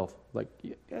trusting myself. Like,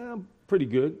 yeah, I'm pretty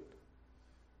good.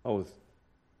 I was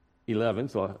 11,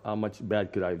 so how much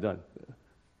bad could I have done?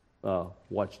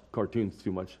 Watched cartoons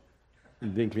too much.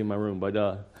 Didn't clean my room.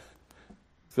 But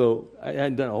so I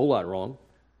hadn't done a whole lot wrong.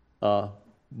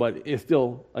 But it's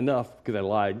still enough because I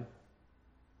lied.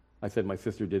 I said my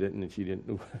sister did it and then she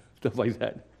didn't. Stuff like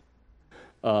that.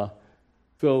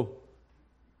 So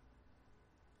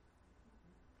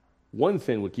one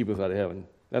sin would keep us out of heaven.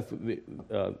 That's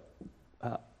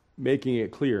making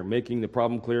it clear, making the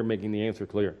problem clear, making the answer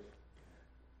clear.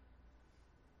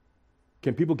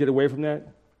 Can people get away from that?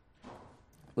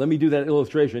 Let me do that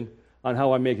illustration on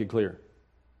how I make it clear.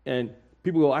 And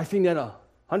people go, I've seen that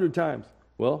 100 times.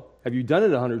 Well, have you done it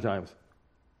 100 times?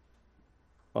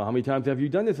 Well, how many times have you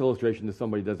done this illustration that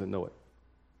somebody doesn't know it?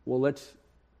 Well, let's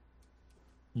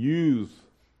use.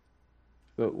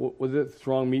 Was it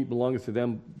strong meat belongs to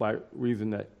them by reason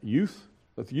that use?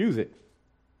 Let's use it.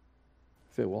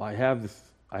 Say, well, I have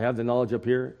the knowledge up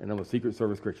here, and I'm a Secret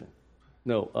Service Christian.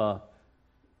 No,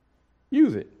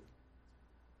 use it.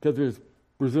 Because there's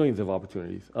bazillions of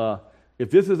opportunities.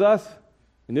 If this is us,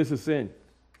 and this is sin,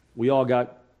 we all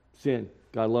got sin.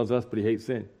 God loves us, but he hates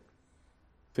sin.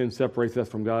 Sin separates us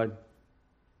from God.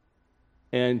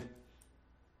 And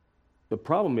the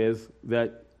problem is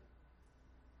that,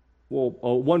 well,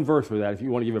 one verse for that, if you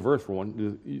want to give a verse for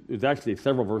one, there's actually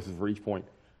several verses for each point.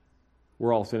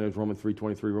 We're all sinners, Romans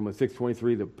 3:23, Romans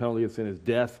 6:23, the penalty of sin is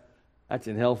death. That's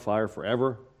in hellfire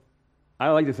forever. I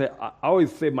like to say, I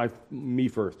always say me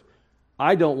first.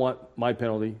 I don't want my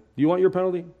penalty. Do you want your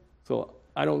penalty? So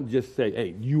I don't just say,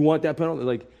 hey, you want that penalty?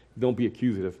 Like, don't be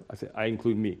accusative. I say, I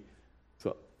include me.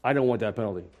 So I don't want that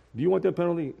penalty. Do you want that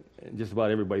penalty? And just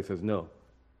about everybody says no.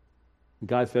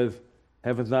 God says,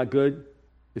 heaven's not good.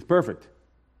 It's perfect.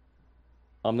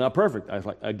 I'm not perfect. I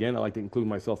like to include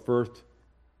myself first.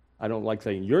 I don't like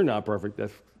saying you're not perfect.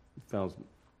 That sounds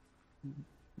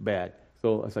bad.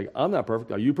 So it's like, I'm not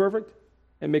perfect. Are you perfect?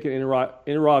 And make it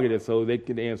interrogative so they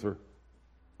can answer.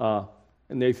 And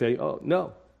they say, oh,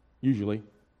 no, usually.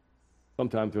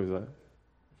 Sometimes there's a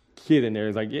kid in there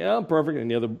who's like, yeah, I'm perfect. And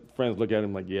the other friends look at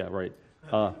him like, yeah, right.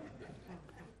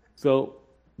 So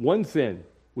one sin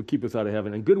would keep us out of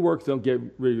heaven. And good works don't get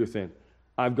rid of your sin.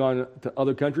 I've gone to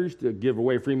other countries to give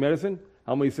away free medicine.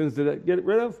 How many sins did it get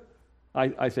rid of?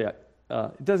 I say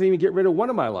it doesn't even get rid of one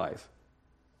of my lies.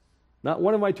 Not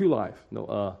one of my 2 lies.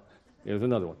 No, there's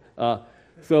another one.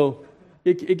 So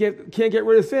it can't get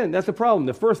rid of sin. That's the problem.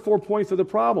 The first 4 points are the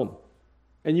problem.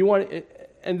 And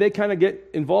they kind of get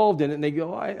involved in it, and they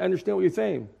go, I understand what you're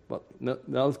saying. But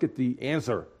now let's get the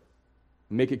answer.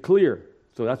 Make it clear.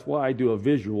 So that's why I do a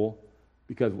visual,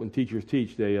 because when teachers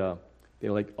teach, they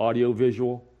like audio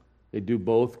visual. They do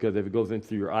both, because if it goes in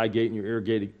through your eye gate and your ear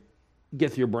gate, it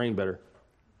gets to your brain better.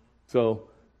 So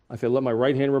I said, let my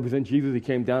right hand represent Jesus. He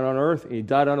came down on earth, and he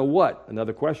died on a what?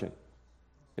 Another question.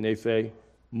 And they say,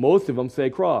 most of them say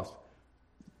cross.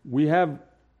 We have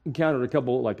encountered a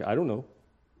couple, like, I don't know.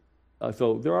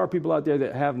 So there are people out there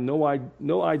that have no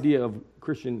idea of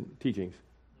Christian teachings.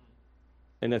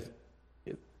 And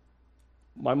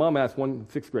my mom asked one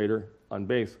 6th grader on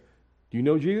bass, do you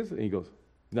know Jesus? And he goes,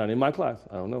 he's not in my class.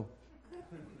 I don't know.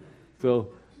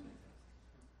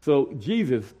 So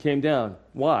Jesus came down.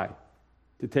 Why?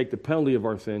 To take the penalty of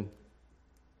our sin.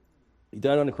 He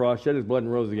died on the cross, shed his blood,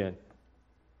 and rose again.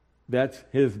 That's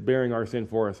his bearing our sin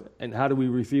for us. And how do we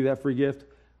receive that free gift?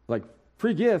 Like,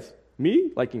 free gifts?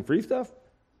 Me? Liking free stuff?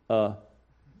 My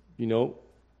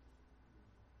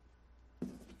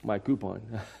coupon.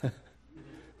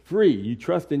 free. You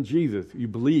trust in Jesus. You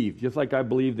believe. Just like I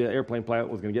believed the airplane pilot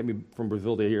was going to get me from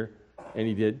Brazil to here, and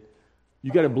he did.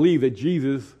 You got to believe that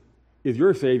Jesus is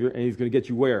your Savior, and he's going to get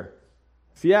you where?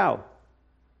 Siao,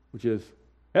 which is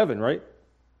heaven, right?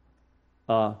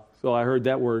 So I heard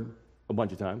that word a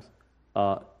bunch of times.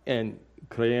 And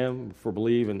kreem for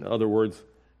believe, and other words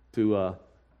to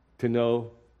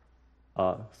know.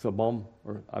 Sabam,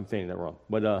 or I'm saying that wrong.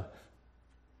 But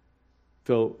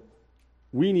so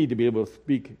we need to be able to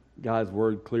speak God's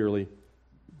word clearly.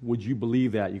 Would you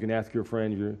believe that? You can ask your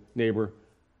friend, your neighbor,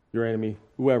 your enemy,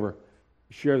 whoever.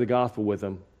 Share the gospel with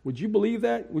them. Would you believe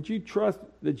that? Would you trust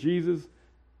that Jesus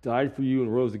died for you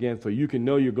and rose again so you can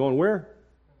know you're going where?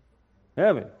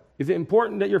 Heaven. Is it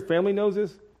important that your family knows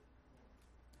this?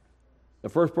 The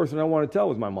first person I want to tell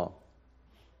was my mom,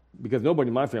 because nobody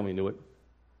in my family knew it.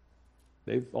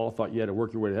 They all thought you had to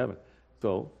work your way to heaven.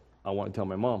 So I want to tell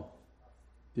my mom.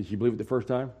 Did she believe it the first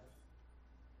time?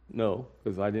 No,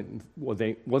 because I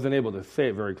wasn't able to say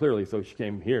it very clearly. So she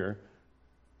came here,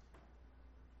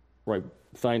 right,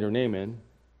 signed her name in,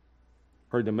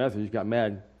 heard the message, got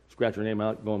mad, scratched her name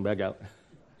out, going back out.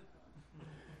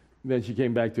 Then she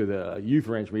came back to the youth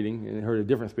ranch meeting and heard a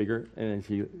different speaker, and then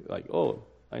she like, oh,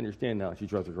 I understand now. She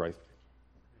trusted Christ.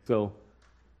 So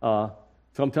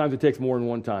sometimes it takes more than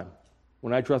one time.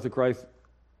 When I trusted Christ,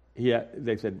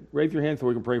 they said, raise your hand so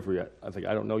we can pray for you. I was like,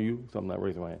 I don't know you, so I'm not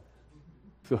raising my hand.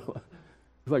 So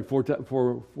it's like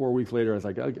 4 weeks later, I was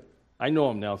like, I know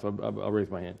him now, so I'll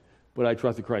raise my hand. But I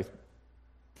trusted Christ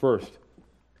first.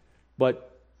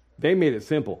 But they made it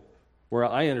simple, where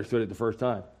I understood it the first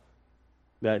time,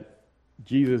 that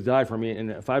Jesus died for me,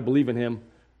 and if I believe in him,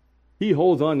 he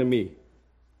holds on to me.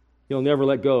 He'll never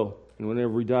let go. And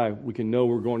whenever we die, we can know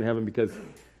we're going to heaven, because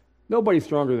nobody's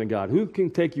stronger than God. Who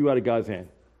can take you out of God's hand?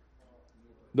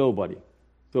 Nobody.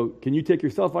 So can you take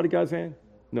yourself out of God's hand?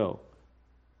 No.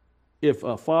 If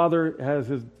a father has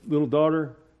his little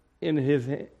daughter in his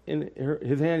hand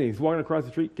and he's walking across the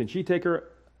street, can she take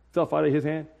herself out of his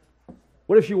hand?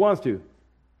 What if she wants to?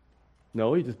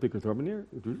 No, he just pick her up in the air.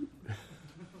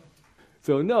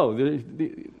 So no,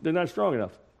 they're not strong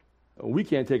enough. We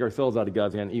can't take ourselves out of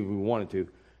God's hand even if we wanted to.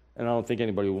 And I don't think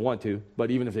anybody would want to.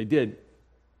 But even if they did,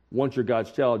 once you're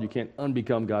God's child, you can't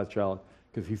unbecome God's child,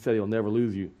 because he said he'll never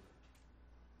lose you.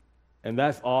 And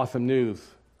that's awesome news,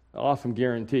 awesome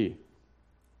guarantee,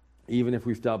 even if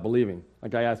we stop believing.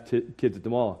 Like I asked kids at the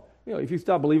mall, if you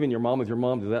stop believing your mom is your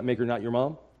mom, does that make her not your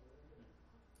mom?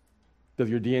 Does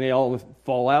your DNA all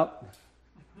fall out?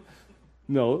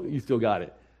 No, you still got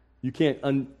it. You can't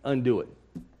undo it.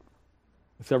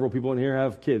 Several people in here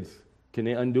have kids. Can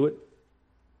they undo it?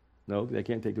 No, they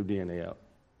can't take their DNA out.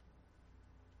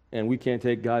 And we can't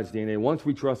take God's DNA. Once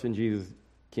we trust in Jesus, it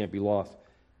can't be lost.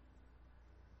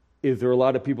 Is there a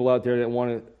lot of people out there that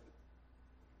want to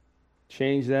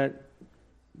change that?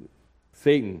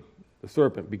 Satan, the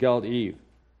serpent, beguiled Eve.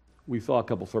 We saw a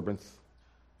couple serpents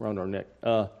around our neck.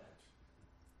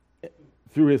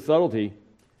 Through his subtlety,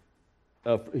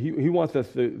 he wants us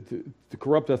to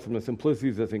corrupt us from the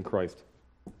simplicities that's in Christ.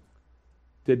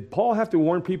 Did Paul have to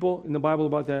warn people in the Bible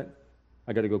about that?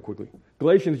 I got to go quickly.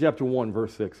 Galatians chapter 1,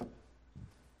 verse 6.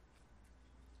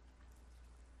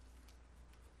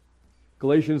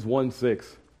 Galatians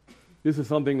 1:6. This is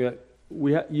something that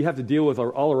you have to deal with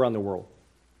all around the world.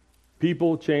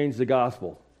 People change the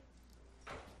gospel.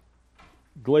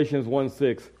 Galatians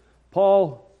 1:6.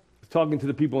 Paul is talking to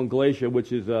the people in Galatia,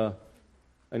 which is an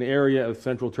area of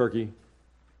central Turkey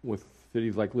with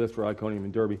cities like Lystra, Iconium,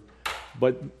 and Derbe.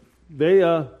 But they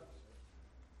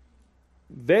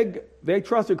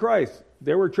trusted Christ.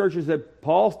 There were churches that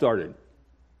Paul started,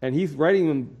 and he's writing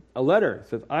them a letter. It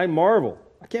says, I marvel.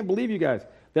 I can't believe you guys,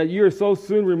 that you are so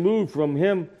soon removed from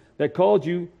him that called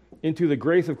you into the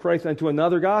grace of Christ unto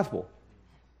another gospel.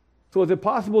 So is it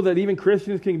possible that even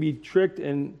Christians can be tricked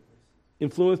and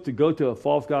influenced to go to a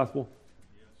false gospel?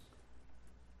 Yes.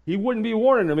 He wouldn't be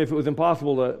warning them if it was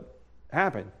impossible to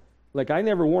happen. Like, I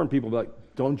never warn people, like,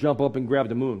 don't jump up and grab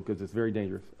the moon, because it's very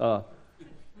dangerous.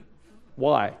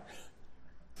 Why?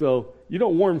 So you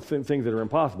don't warn things that are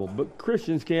impossible, but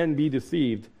Christians can be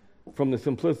deceived from the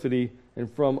simplicity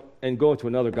and go into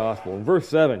another gospel. In verse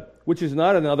 7, which is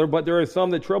not another, but there are some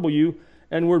that trouble you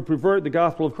and would pervert the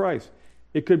gospel of Christ.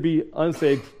 It could be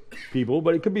unsaved people,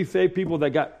 but it could be saved people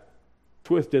that got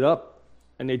twisted up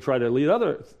and they try to lead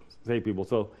other saved people.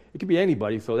 So it could be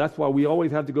anybody. So that's why we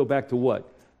always have to go back to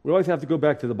what? We always have to go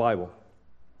back to the Bible.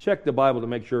 Check the Bible to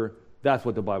make sure that's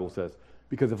what the Bible says.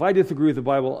 Because if I disagree with the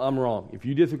Bible, I'm wrong. If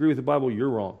you disagree with the Bible, you're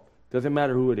wrong. Doesn't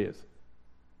matter who it is.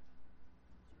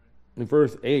 In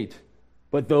verse 8,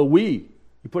 but though we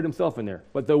He put himself in there.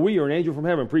 But though we or an angel from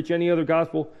heaven preach any other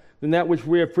gospel than that which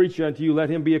we have preached unto you, let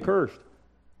him be accursed.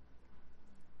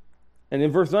 And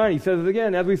in verse 9, he says it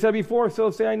again, as we said before,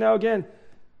 so say I now again,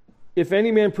 if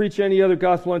any man preach any other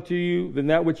gospel unto you than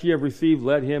that which ye have received,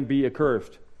 let him be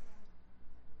accursed. Do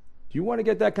you want to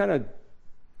get that kind of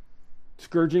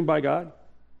scourging by God?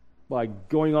 By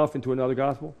going off into another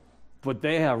gospel? But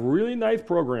they have really nice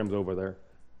programs over there.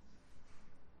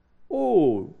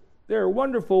 Oh, they're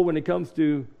wonderful when it comes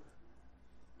to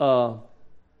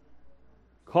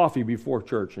coffee before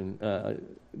church and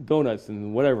donuts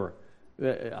and whatever.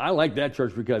 I like that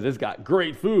church because it's got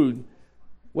great food.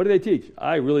 What do they teach?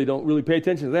 I really don't really pay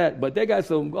attention to that, but they got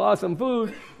some awesome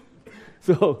food.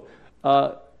 So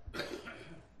the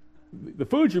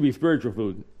food should be spiritual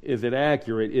food. Is it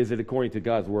accurate? Is it according to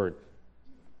God's word?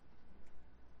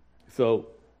 So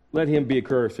let him be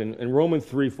accursed. In Romans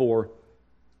 3:4,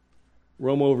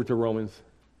 roam over to Romans.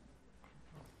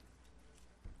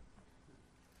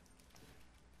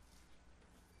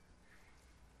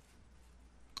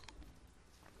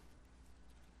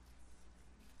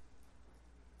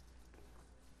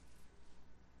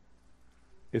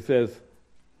 It says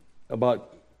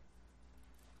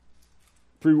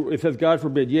God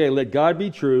forbid, yea, let God be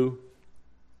true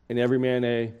and every man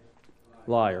a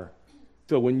liar.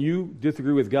 So when you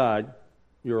disagree with God,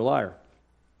 you're a liar.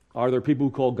 Are there people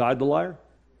who call God the liar?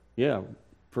 Yeah,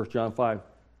 1 John 5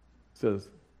 says,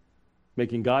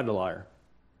 making God the liar.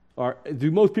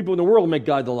 Do most people in the world make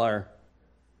God the liar?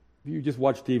 If you just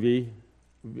watch TV,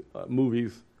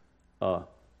 movies,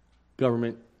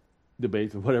 government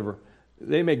debates, or whatever,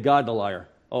 they make God the liar.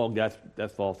 Oh, that's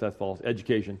false, that's false.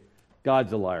 Education.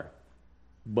 God's a liar.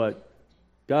 But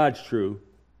God's true.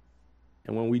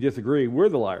 And when we disagree, we're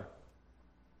the liar.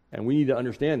 And we need to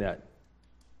understand that.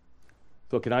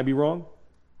 So can I be wrong?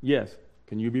 Yes.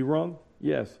 Can you be wrong?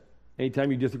 Yes.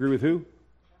 Anytime you disagree with who?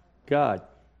 God.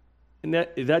 And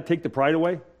does that take the pride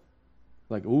away?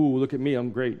 Like, ooh, look at me,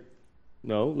 I'm great.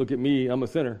 No, look at me, I'm a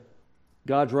sinner.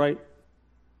 God's right.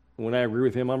 When I agree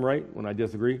with him, I'm right. When I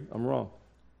disagree, I'm wrong.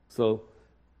 So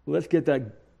let's get that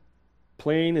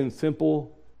plain and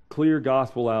simple, clear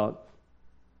gospel out.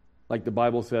 Like the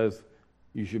Bible says,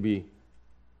 you should be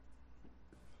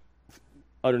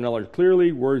utter knowledge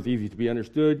clearly, words easy to be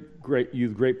understood,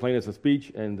 use great plainness of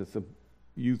speech, and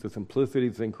use the simplicity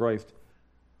that's in Christ.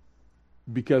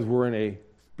 Because we're in a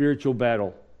spiritual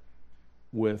battle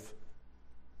with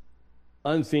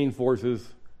unseen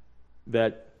forces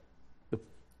that the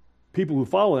people who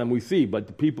follow them we see, but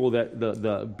the people that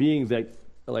the beings that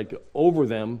like over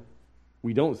them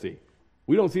we don't see.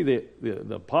 We don't see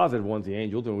the positive ones, the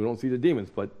angels, and we don't see the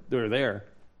demons, but they're there.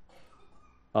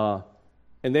 And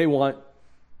they want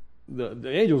the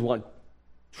angels want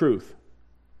truth,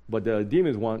 but the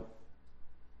demons want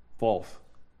false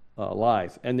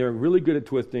lies, and they're really good at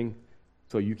twisting,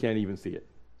 so you can't even see it.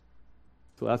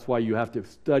 So that's why you have to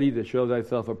study to show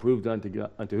thyself approved unto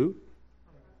God. Unto who?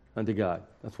 Unto God.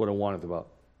 That's what Awana is about.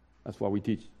 That's why we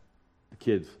teach the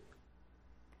kids.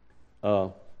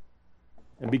 And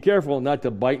be careful not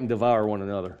to bite and devour one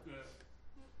another.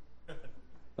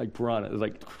 Like piranha. It's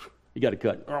like, you got to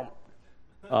cut.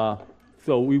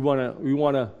 So we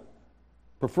want to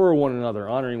prefer one another,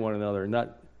 honoring one another,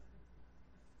 not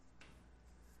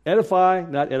edify,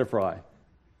 not edify.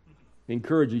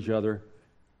 Encourage each other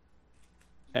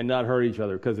and not hurt each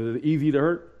other. Because is it easy to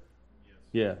hurt?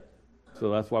 Yes. Yeah.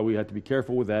 So that's why we have to be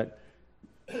careful with that.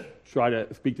 Try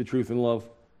to speak the truth in love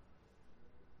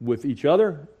with each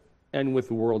other and with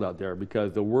the world out there,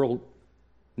 because the world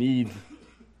needs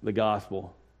the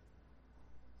gospel.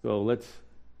 So let's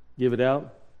give it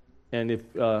out. And if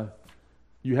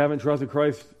you haven't trusted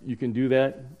Christ, you can do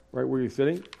that right where you're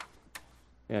sitting.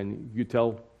 And you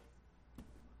tell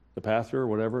the pastor or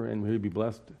whatever, and he'll be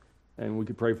blessed. And we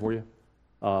could pray for you.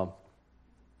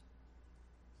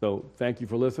 So thank you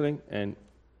for listening. And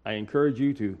I encourage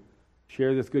you to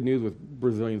share this good news with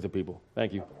Brazilians of people.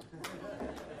 Thank you.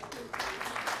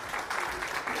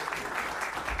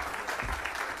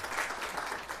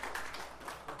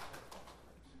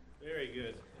 Very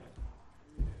good.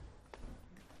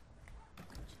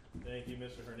 Thank you,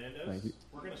 Mr. Hernandez. Thank you.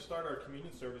 We're going to start our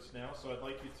communion service now, so I'd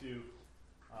like you to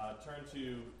turn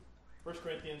to 1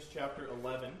 Corinthians chapter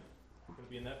 11. We're going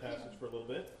to be in that passage for a little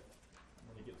bit.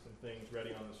 I'm going to get some things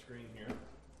ready on the screen here.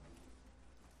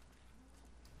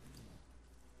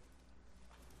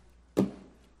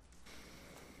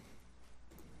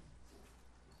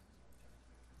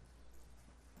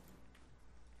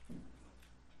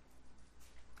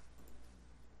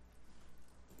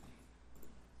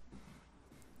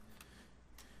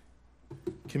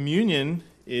 Communion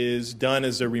is done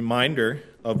as a reminder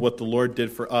of what the Lord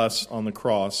did for us on the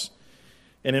cross.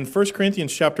 And in 1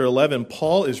 Corinthians chapter 11,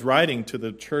 Paul is writing to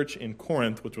the church in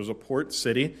Corinth, which was a port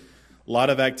city. A lot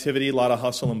of activity, a lot of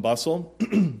hustle and bustle.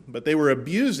 But they were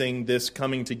abusing this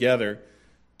coming together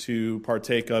to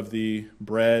partake of the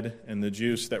bread and the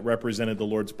juice that represented the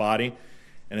Lord's body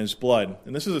and his blood.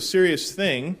 And this is a serious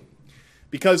thing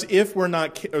because if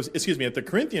the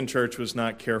Corinthian church was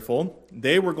not careful,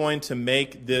 they were going to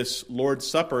make this Lord's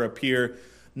Supper appear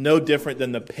no different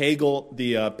than the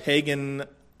pagan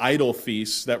idol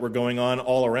feasts that were going on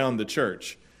all around the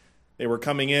church. They were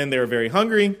coming in, they were very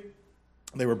hungry,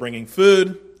 they were bringing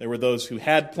food, there were those who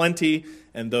had plenty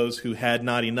and those who had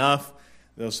not enough.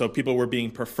 So people were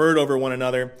being preferred over one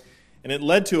another. And it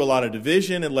led to a lot of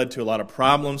division, it led to a lot of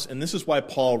problems, and this is why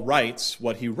Paul writes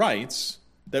what he writes,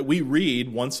 that we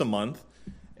read once a month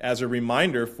as a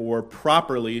reminder for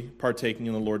properly partaking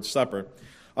in the Lord's Supper.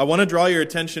 I want to draw your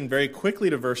attention very quickly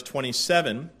to verse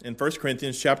 27 in 1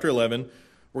 Corinthians chapter 11.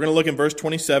 We're going to look in verse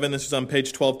 27. This is on page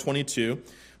 1222.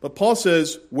 But Paul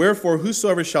says, "Wherefore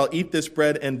whosoever shall eat this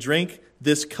bread and drink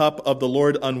this cup of the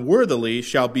Lord unworthily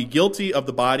shall be guilty of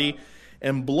the body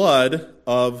and blood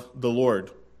of the Lord.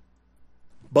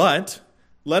 But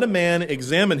let a man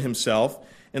examine himself,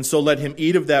 and so let him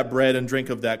eat of that bread and drink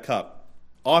of that cup."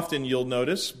 Often you'll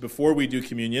notice, before we do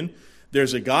communion,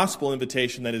 there's a gospel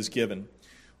invitation that is given.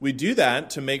 We do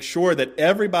that to make sure that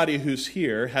everybody who's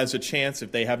here has a chance,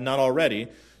 if they have not already,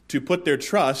 to put their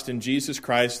trust in Jesus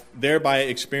Christ, thereby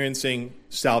experiencing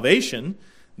salvation.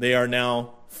 They are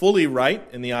now fully right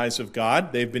in the eyes of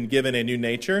God. They've been given a new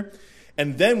nature.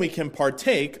 And then we can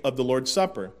partake of the Lord's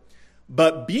Supper.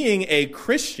 But being a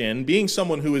Christian, being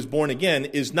someone who is born again,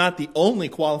 is not the only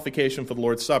qualification for the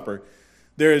Lord's Supper.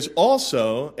 There is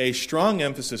also a strong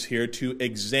emphasis here to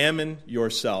examine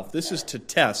yourself. This is to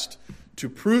test, to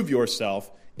prove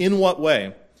yourself. In what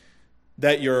way?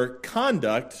 That your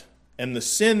conduct and the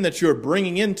sin that you're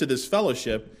bringing into this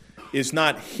fellowship is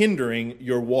not hindering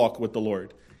your walk with the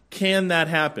Lord. Can that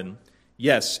happen?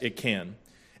 Yes, it can.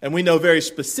 And we know very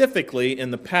specifically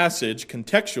in the passage,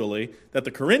 contextually, that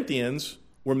the Corinthians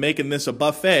were making this a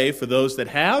buffet for those that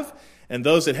have, and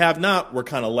those that have not were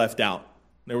kind of left out.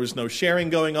 There was no sharing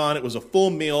going on. It was a full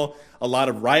meal, a lot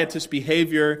of riotous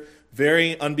behavior,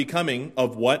 very unbecoming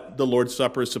of what the Lord's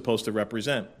Supper is supposed to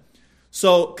represent.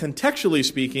 So, contextually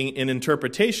speaking, in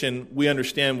interpretation, we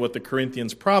understand what the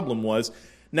Corinthians' problem was.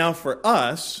 Now, for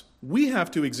us, we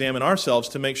have to examine ourselves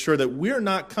to make sure that we're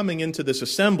not coming into this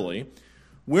assembly,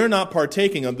 we're not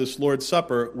partaking of this Lord's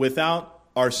Supper without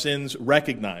our sins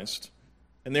recognized.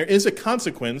 And there is a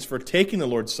consequence for taking the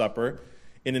Lord's Supper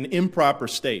in an improper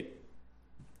state.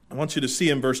 I want you to see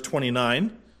in verse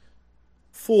 29,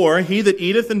 "For he that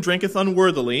eateth and drinketh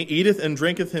unworthily, eateth and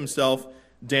drinketh himself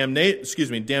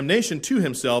damnation to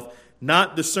himself,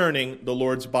 not discerning the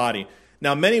Lord's body."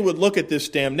 Now, many would look at this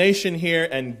damnation here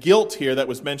and guilt here that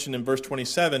was mentioned in verse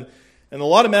 27, and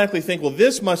they'll automatically think, well,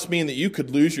 this must mean that you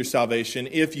could lose your salvation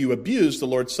if you abuse the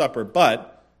Lord's Supper.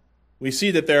 But we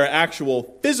see that there are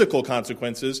actual physical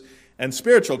consequences and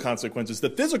spiritual consequences. The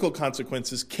physical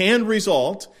consequences can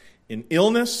result in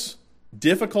illness,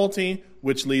 difficulty,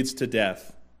 which leads to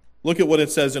death. Look at what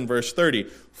it says in verse 30.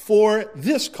 "For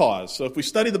this cause." So if we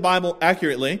study the Bible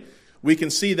accurately, we can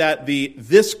see that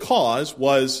this cause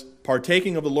was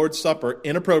partaking of the Lord's Supper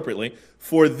inappropriately.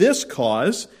 "For this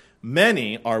cause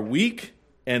many are weak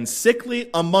and sickly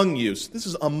among you." So this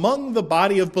is among the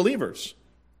body of believers.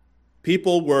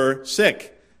 People were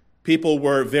sick. People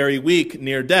were very weak,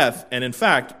 near death. And in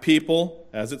fact, people,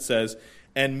 as it says,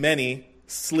 and many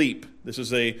sleep. This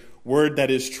is a word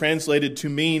that is translated to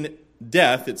mean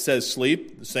death. It says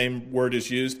sleep. The same word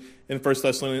is used in 1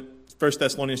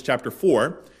 Thessalonians chapter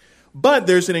 4. But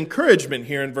there's an encouragement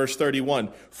here in verse 31.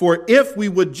 "For if we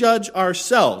would judge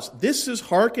ourselves," this is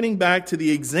hearkening back to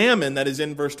the examine that is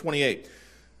in verse 28.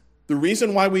 The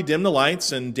reason why we dim the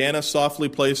lights and Dana softly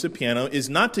plays the piano is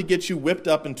not to get you whipped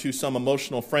up into some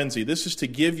emotional frenzy. This is to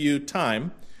give you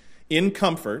time in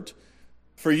comfort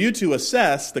for you to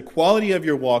assess the quality of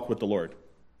your walk with the Lord.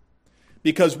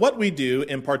 Because what we do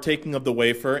in partaking of the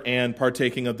wafer and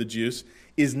partaking of the juice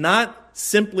is not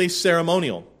simply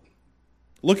ceremonial.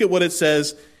 Look at what it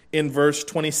says in verse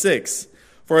 26.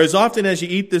 "For as often as you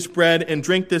eat this bread and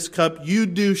drink this cup,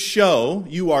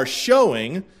 you are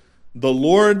showing the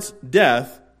Lord's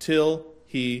death till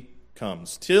he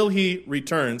comes," till he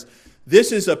returns.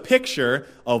 This is a picture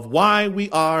of why we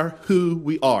are who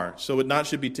we are. So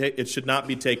it should not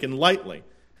be taken lightly.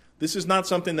 This is not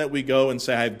something that we go and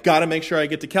say, I've got to make sure I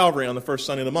get to Calvary on the first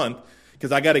Sunday of the month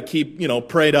because I got to keep,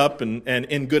 prayed up and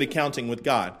in good accounting with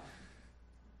God.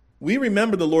 We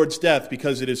remember the Lord's death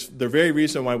because it is the very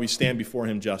reason why we stand before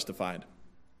him justified.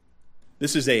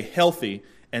 This is a healthy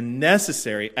and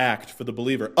necessary act for the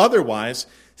believer. Otherwise,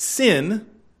 sin,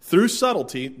 through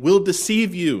subtlety, will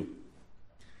deceive you.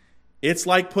 It's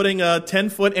like putting a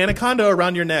 10-foot anaconda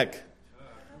around your neck.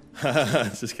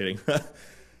 Just kidding.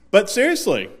 But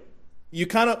seriously, we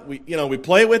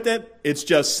play with it. It's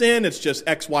just sin. It's just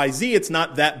XYZ. It's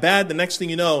not that bad. The next thing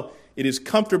you know, it is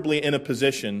comfortably in a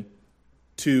position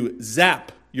to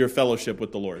zap your fellowship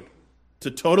with the Lord, to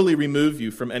totally remove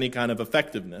you from any kind of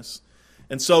effectiveness.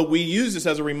 And so we use this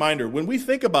as a reminder. When we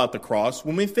think about the cross,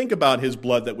 when we think about his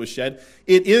blood that was shed,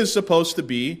 it is supposed to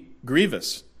be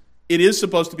grievous. It is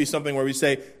supposed to be something where we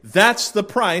say, that's the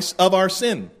price of our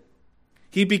sin.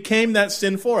 He became that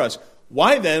sin for us.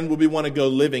 Why then would we want to go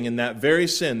living in that very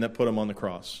sin that put him on the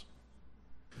cross?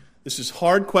 This is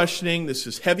hard questioning. This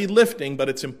is heavy lifting, but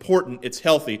it's important. It's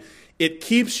healthy. It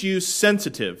keeps you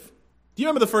sensitive. Do you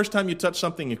remember the first time you touched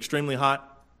something extremely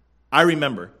hot? I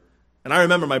remember. And I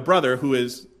remember my brother,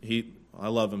 I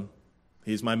love him.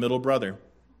 He's my middle brother.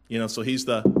 So he's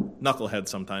the knucklehead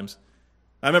sometimes.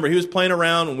 I remember he was playing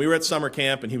around when we were at summer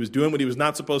camp, and he was doing what he was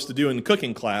not supposed to do in the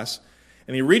cooking class.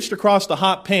 And he reached across the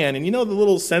hot pan, and the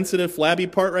little sensitive, flabby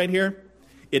part right here?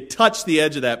 It touched the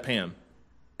edge of that pan.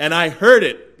 And I heard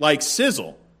it like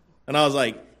sizzle. And I was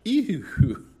like,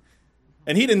 ew.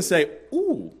 And he didn't say,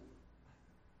 ooh,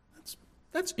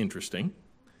 that's interesting.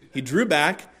 He drew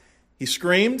back. He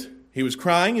screamed. He was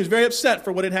crying. He was very upset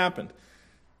for what had happened.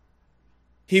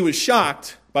 He was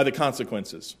shocked by the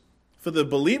consequences. For the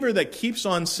believer that keeps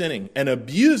on sinning and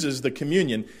abuses the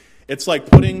communion, it's like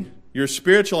putting your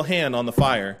spiritual hand on the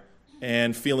fire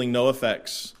and feeling no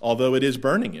effects, although it is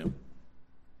burning you.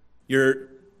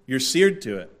 You're seared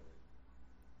to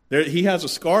it. He has a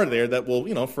scar there that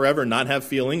will, forever not have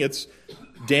feeling. It's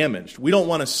damaged. We don't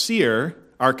want to sear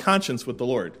our conscience with the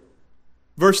Lord.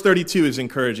 Verse 32 is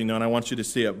encouraging, though, and I want you to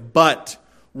see it. But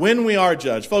when we are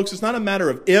judged, folks, it's not a matter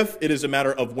of if, it is a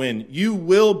matter of when. You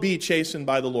will be chastened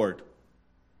by the Lord.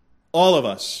 All of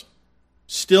us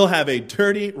still have a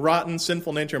dirty, rotten,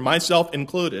 sinful nature, myself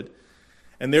included,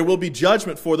 and there will be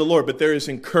judgment for the Lord, but there is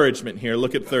encouragement here.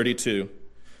 Look at 32.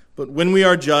 But when we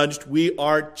are judged, we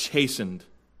are chastened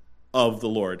of the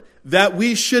Lord, that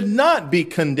we should not be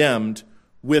condemned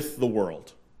with the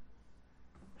world.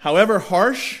 However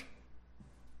harsh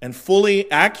and fully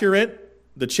accurate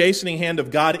the chastening hand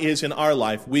of God is in our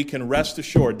life, we can rest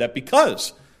assured that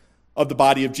because of the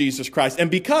body of Jesus Christ and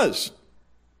because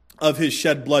of his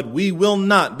shed blood, we will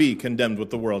not be condemned with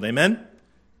the world. Amen?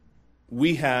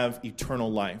 We have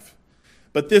eternal life.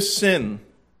 But this sin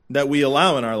that we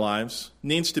allow in our lives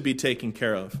needs to be taken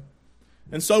care of.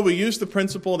 And so we use the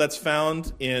principle that's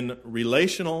found in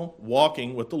relational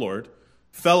walking with the Lord,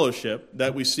 fellowship,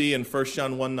 that we see in 1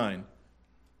 John 1:9.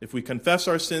 If we confess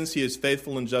our sins, he is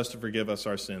faithful and just to forgive us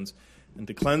our sins and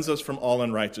to cleanse us from all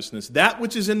unrighteousness. That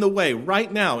which is in the way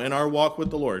right now in our walk with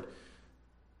the Lord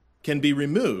can be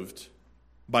removed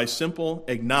by simple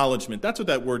acknowledgement. That's what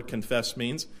that word confess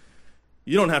means.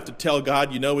 You don't have to tell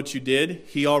God you know what you did.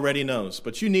 He already knows.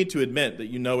 But you need to admit that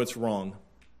you know it's wrong.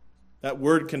 That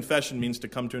word confession means to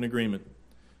come to an agreement.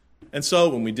 And so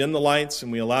when we dim the lights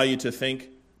and we allow you to think,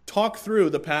 talk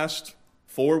through the past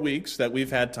 4 weeks that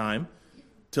we've had time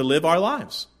to live our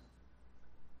lives.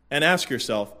 And ask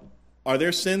yourself, are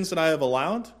there sins that I have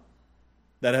allowed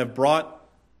that have brought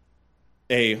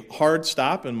a hard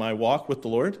stop in my walk with the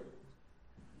Lord?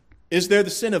 Is there the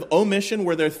sin of omission?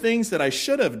 Were there things that I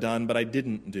should have done but I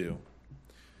didn't do?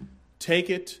 Take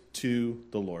it to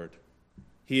the Lord.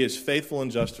 He is faithful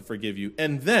and just to forgive you.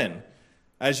 And then,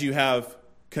 as you have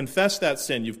confessed that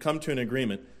sin, you've come to an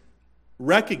agreement,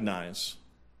 recognize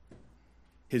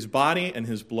his body and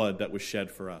his blood that was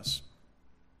shed for us.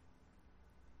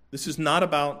 This is not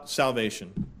about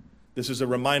salvation. This is a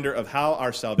reminder of how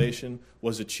our salvation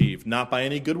was achieved, not by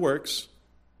any good works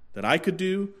that I could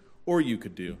do or you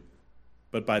could do,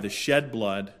 but by the shed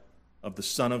blood of the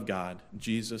Son of God,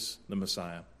 Jesus the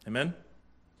Messiah. Amen?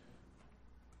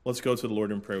 Let's go to the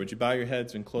Lord in prayer. Would you bow your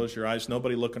heads and close your eyes?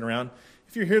 Nobody looking around.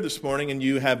 If you're here this morning and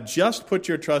you have just put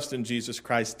your trust in Jesus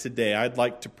Christ today, I'd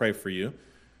like to pray for you.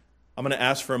 I'm going to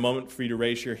ask for a moment for you to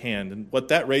raise your hand. And what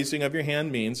that raising of your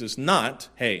hand means is not,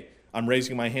 hey, I'm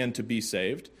raising my hand to be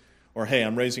saved, or hey,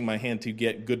 I'm raising my hand to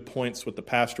get good points with the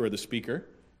pastor or the speaker.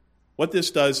 What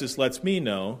this does is lets me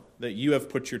know that you have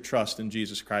put your trust in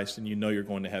Jesus Christ and you know you're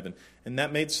going to heaven. And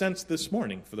that made sense this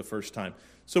morning for the first time.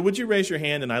 So would you raise your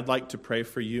hand, and I'd like to pray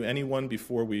for you. Anyone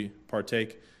before we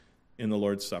partake in the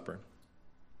Lord's Supper?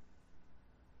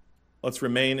 Let's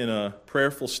remain in a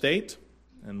prayerful state,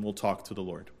 and we'll talk to the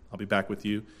Lord. I'll be back with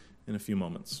you in a few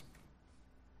moments.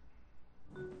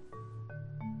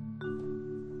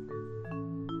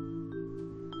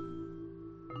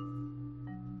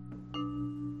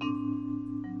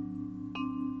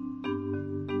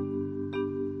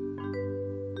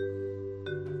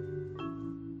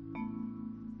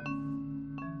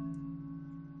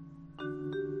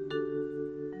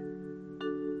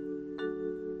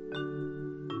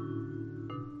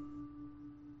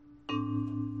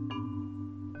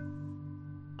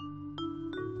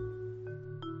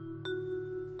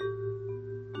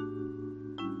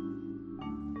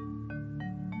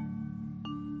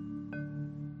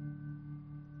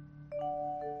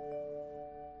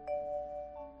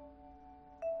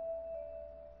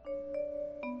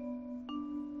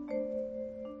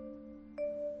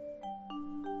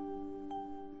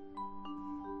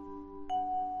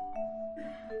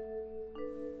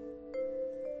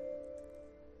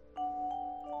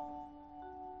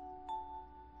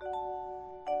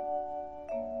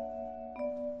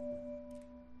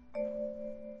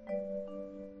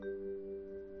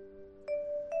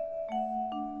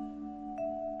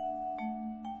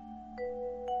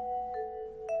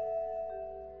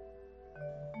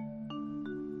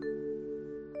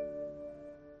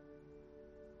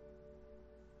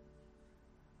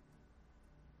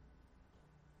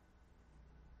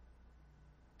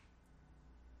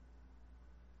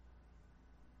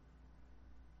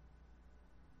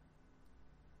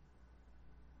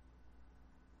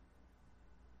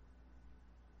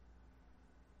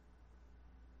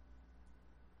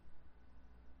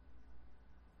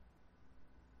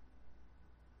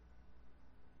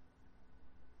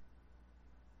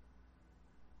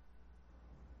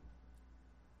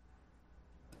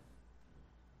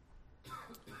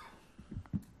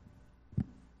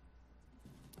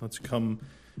 Let's come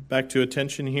back to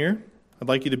attention here. I'd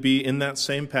like you to be in that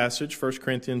same passage, 1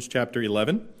 Corinthians chapter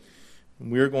 11.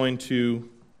 We're going to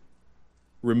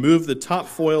remove the top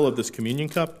foil of this communion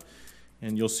cup,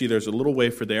 and you'll see there's a little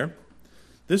wafer there.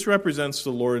 This represents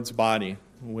the Lord's body,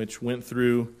 which went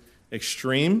through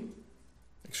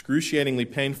excruciatingly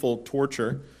painful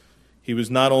torture. He was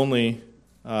not only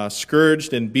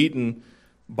scourged and beaten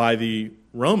by the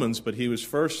Romans, but he was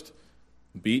first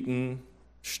beaten,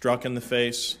 struck in the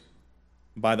face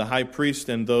by the high priest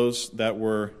and those that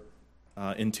were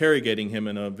interrogating him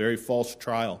in a very false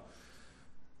trial.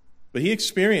 But he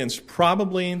experienced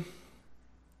probably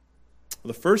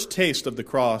the first taste of the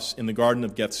cross in the Garden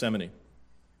of Gethsemane.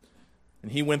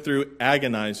 And he went through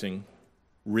agonizing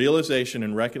realization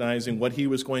and recognizing what he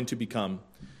was going to become.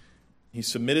 He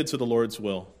submitted to the Lord's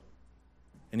will,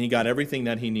 and he got everything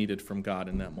that he needed from God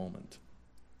in that moment.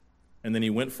 And then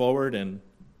he went forward and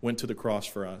went to the cross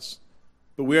for us.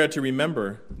 But we are to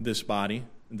remember this body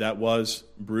that was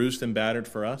bruised and battered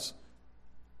for us.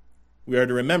 We are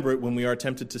to remember it when we are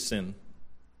tempted to sin.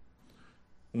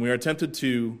 When we are tempted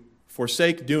to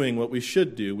forsake doing what we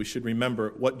should do, we should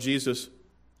remember what Jesus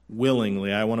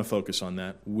willingly, I want to focus on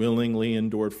that, willingly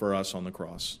endured for us on the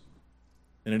cross.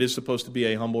 And it is supposed to be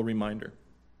a humble reminder.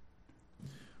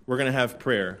 We're going to have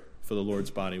prayer for the Lord's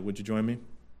body. Would you join me?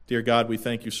 Dear God, we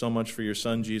thank you so much for your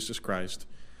Son, Jesus Christ,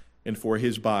 and for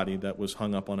his body that was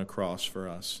hung up on a cross for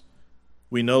us.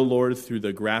 We know, Lord, through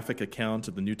the graphic account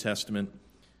of the New Testament,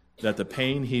 that the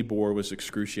pain he bore was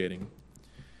excruciating.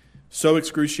 So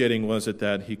excruciating was it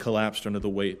that he collapsed under the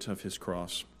weight of his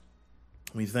cross.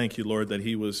 We thank you, Lord, that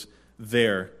he was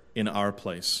there in our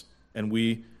place, and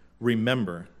we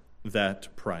remember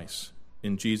that price.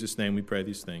 In Jesus' name we pray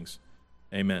these things.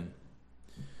 Amen.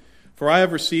 For I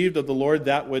have received of the Lord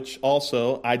that which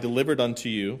also I delivered unto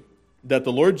you, that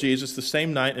the Lord Jesus, the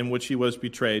same night in which he was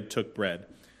betrayed, took bread.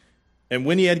 And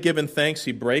when he had given thanks,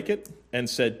 he brake it and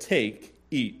said, Take,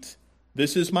 eat.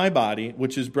 This is my body,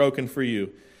 which is broken for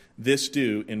you. This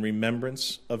do in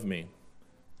remembrance of me.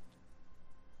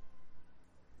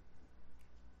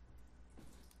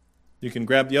 You can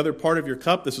grab the other part of your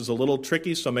cup. This is a little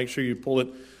tricky, so make sure you pull it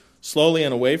slowly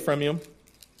and away from you.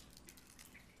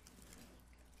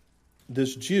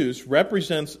 This juice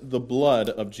represents the blood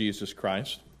of Jesus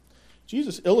Christ.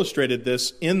 Jesus illustrated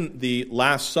this in the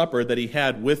Last Supper that he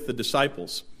had with the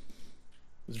disciples.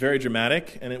 It was very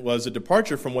dramatic, and it was a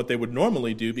departure from what they would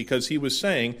normally do because he was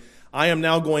saying, I am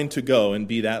now going to go and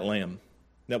be that lamb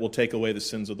that will take away the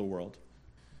sins of the world.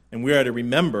 And we are to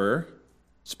remember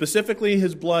specifically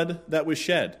his blood that was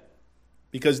shed,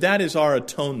 because that is our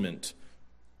atonement.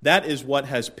 That is what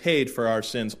has paid for our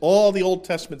sins. All the Old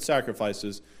Testament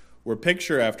sacrifices were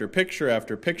picture after picture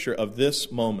after picture of this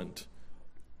moment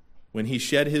when he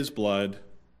shed his blood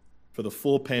for the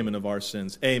full payment of our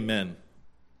sins. Amen.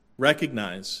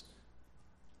 Recognize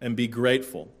and be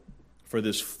grateful for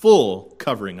this full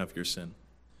covering of your sin.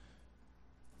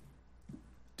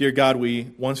 Dear God,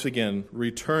 we once again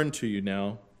return to you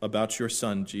now about your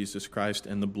Son, Jesus Christ,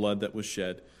 and the blood that was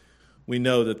shed. We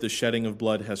know that the shedding of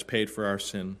blood has paid for our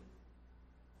sin.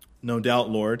 No doubt,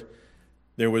 Lord,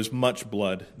 there was much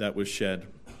blood that was shed.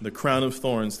 The crown of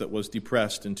thorns that was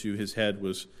depressed into his head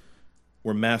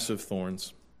were massive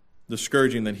thorns. The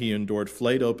scourging that he endured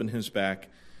flayed open his back,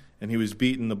 and he was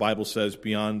beaten, the Bible says,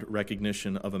 beyond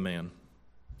recognition of a man.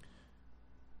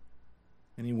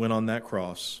 And he went on that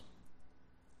cross,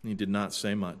 and he did not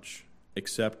say much,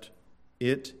 except,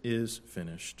 It is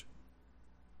finished.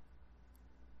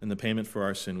 And the payment for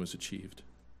our sin was achieved.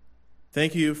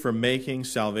 Thank you for making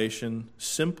salvation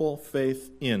simple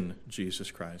faith in Jesus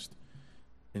Christ.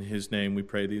 In his name we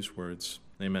pray these words.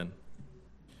 Amen.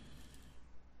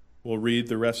 We'll read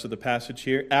the rest of the passage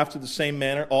here. After the same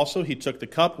manner also he took the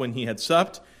cup when he had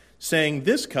supped, saying,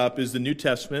 This cup is the New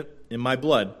Testament in my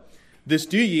blood. This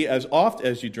do ye as oft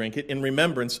as you drink it in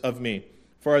remembrance of me.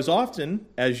 For as often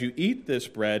as you eat this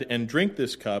bread and drink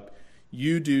this cup,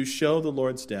 you do show the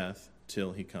Lord's death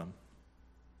till he come.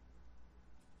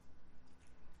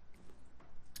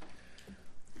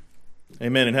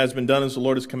 Amen. It has been done as the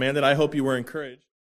Lord has commanded. I hope you were encouraged.